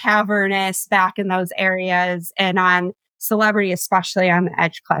 cavernous back in those areas. And on Celebrity, especially on the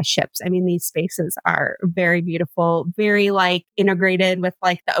Edge class ships, I mean, these spaces are very beautiful, very like integrated with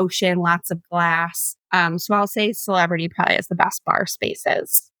like the ocean, lots of glass. So I'll say Celebrity probably has the best bar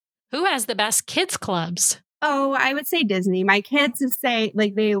spaces. Who has the best kids clubs? Oh, I would say Disney. My kids say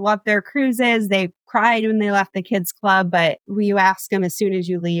like they love their cruises. They cried when they left the kids club, but you ask them as soon as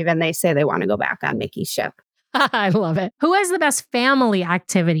you leave and they say they want to go back on Mickey's ship. I love it. Who has the best family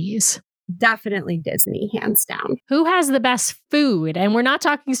activities? Definitely Disney, hands down. Who has the best food? And we're not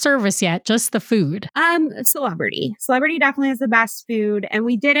talking service yet, just the food. Celebrity. Celebrity definitely has the best food. And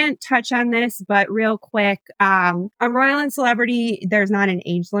we didn't touch on this, but real quick, on Royal and Celebrity, there's not an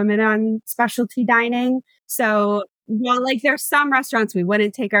age limit on specialty dining. So while like there's some restaurants we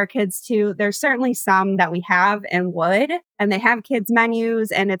wouldn't take our kids to, there's certainly some that we have and would, and they have kids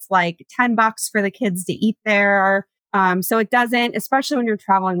menus and it's like $10 for the kids to eat there. So it doesn't, especially when you're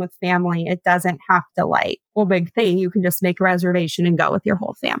traveling with family, it doesn't have to like, well, big thing. You can just make a reservation and go with your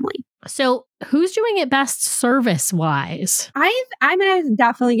whole family. So who's doing it best service wise? I'm going to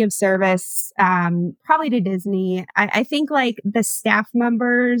definitely give service, probably to Disney. I think like the staff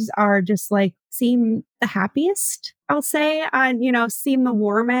members are just like, seem the happiest, I'll say, seem the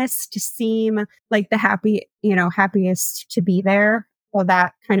warmest, seem like the happiest to be there. So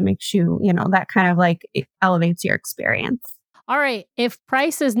that kind of makes you, that kind of like it elevates your experience. All right. If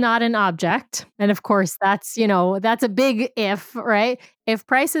price is not an object, and of course that's a big if, right? If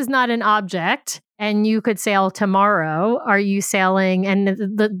price is not an object and you could sail tomorrow, are you sailing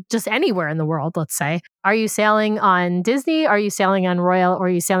and just anywhere in the world, let's say, are you sailing on Disney? Are you sailing on Royal? Or are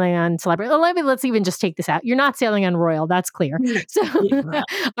you sailing on Celebrity? Let's even just take this out. You're not sailing on Royal. That's clear. So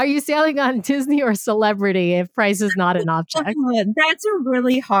are you sailing on Disney or Celebrity if price is not an object? That's a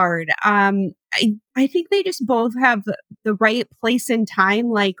really hard. I think they just both have the right place and time.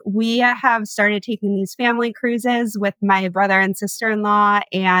 Like we have started taking these family cruises with my brother and sister-in-law.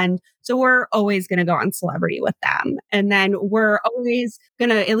 And so we're always going to go on Celebrity with them. And then we're always going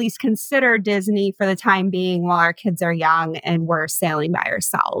to at least consider Disney for the time being while our kids are young and we're sailing by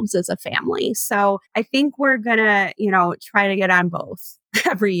ourselves as a family. So I think we're going to, try to get on both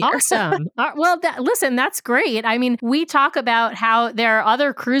every year. Awesome. Well, listen, that's great. I mean, we talk about how there are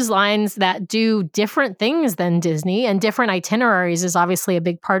other cruise lines that do different things than Disney, and different itineraries is obviously a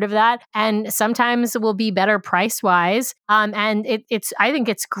big part of that. And sometimes it will be better price-wise. And I think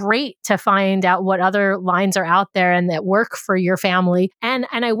it's great to find out what other lines are out there and that work for your family. And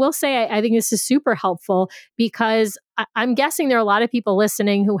I will say, I think this is super helpful because I'm guessing there are a lot of people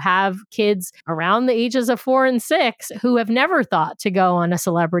listening who have kids around the ages of 4 and 6 who have never thought to go on a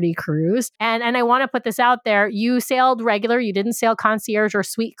Celebrity cruise. And I want to put this out there. You sailed regular. You didn't sail concierge or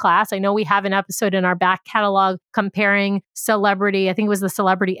suite class. I know we have an episode in our back catalog comparing Celebrity. I think it was the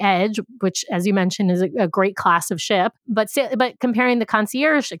Celebrity Edge, which, as you mentioned, is a great class of ship. But comparing the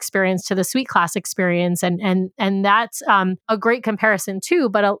concierge experience to the suite class experience, and that's a great comparison too.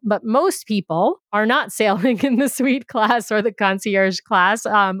 But most people are not sailing in the suite class or the concierge class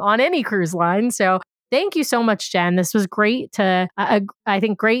on any cruise line. So thank you so much, Jen. This was great I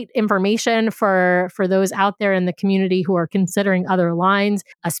think great information for those out there in the community who are considering other lines,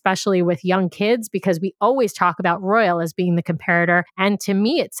 especially with young kids, because we always talk about Royal as being the comparator. And to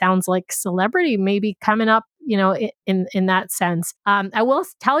me, it sounds like Celebrity may be coming up, in that sense. I will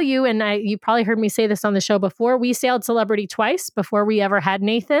tell you, and you probably heard me say this on the show before, we sailed Celebrity twice before we ever had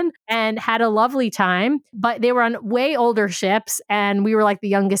Nathan and had a lovely time, but they were on way older ships and we were like the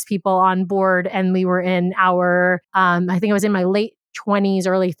youngest people on board, and we were in our, I think I was in my late 20s,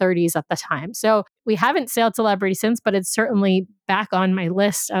 early 30s at the time. So we haven't sailed Celebrity since, but it's certainly back on my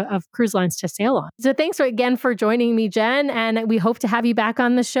list of cruise lines to sail on. So thanks again for joining me, Jen. And we hope to have you back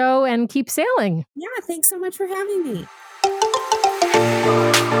on the show and keep sailing. Yeah, thanks so much for having me.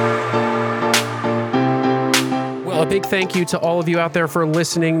 Well, a big thank you to all of you out there for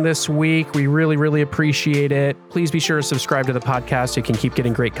listening this week. We really, really appreciate it. Please be sure to subscribe to the podcast so you can keep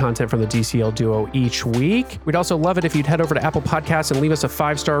getting great content from the DCL Duo each week. We'd also love it if you'd head over to Apple Podcasts and leave us a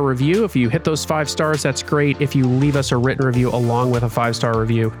 5-star review. If you hit those 5 stars, that's great. If you leave us a written review along with a 5-star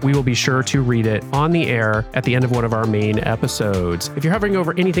review, we will be sure to read it on the air at the end of one of our main episodes. If you're hovering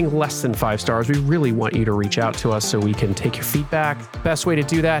over anything less than 5 stars, we really want you to reach out to us so we can take your feedback. Best way to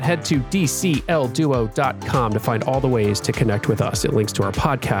do that, head to dclduo.com to find all the ways to connect with us. It links to our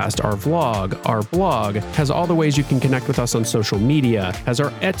podcast, our vlog, our blog, has all the ways you can connect with us on social media, has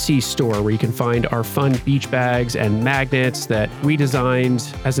our Etsy store where you can find our fun beach bags and magnets that we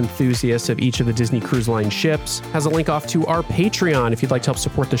designed as enthusiasts of each of the Disney Cruise Line ships, has a link off to our Patreon if you'd like to help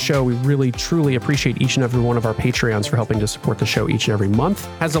support the show. We really, truly appreciate each and every one of our Patreons for helping to support the show each and every month,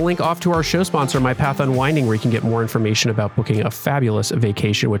 has a link off to our show sponsor, My Path Unwinding, where you can get more information about booking a fabulous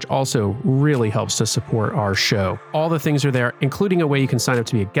vacation, which also really helps to support our show. All the things are there, including a way you can sign up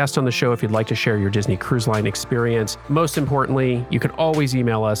to be a guest on the show if you'd like to share your Disney Cruise Line experience. Most importantly, you can always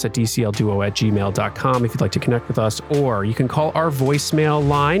email us at dclduo@gmail.com if you'd like to connect with us, or you can call our voicemail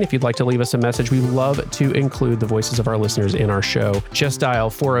line if you'd like to leave us a message. We love to include the voices of our listeners in our show. Just dial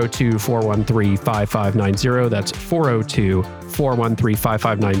 402-413-5590. That's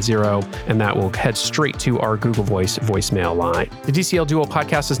 402-413-5590, and that will head straight to our Google Voice voicemail line. The DCL Duo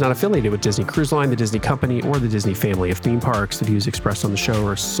podcast is not affiliated with Disney Cruise Line, the Disney Company, or the Disney family of theme parks. The views expressed on the show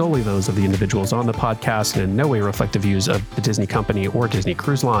are solely those of the individuals on the podcast and in no way reflect the views of the Disney Company or Disney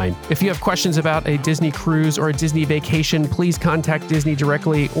Cruise Line. If you have questions about a Disney cruise or a Disney vacation, please contact Disney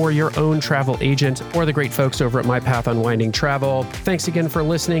directly or your own travel agent or the great folks over at My Path Unwinding Travel. Thanks again for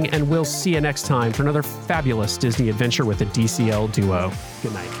listening, and we'll see you next time for another fabulous Disney adventure with the DCL Duo.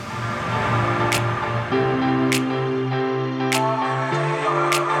 Good night.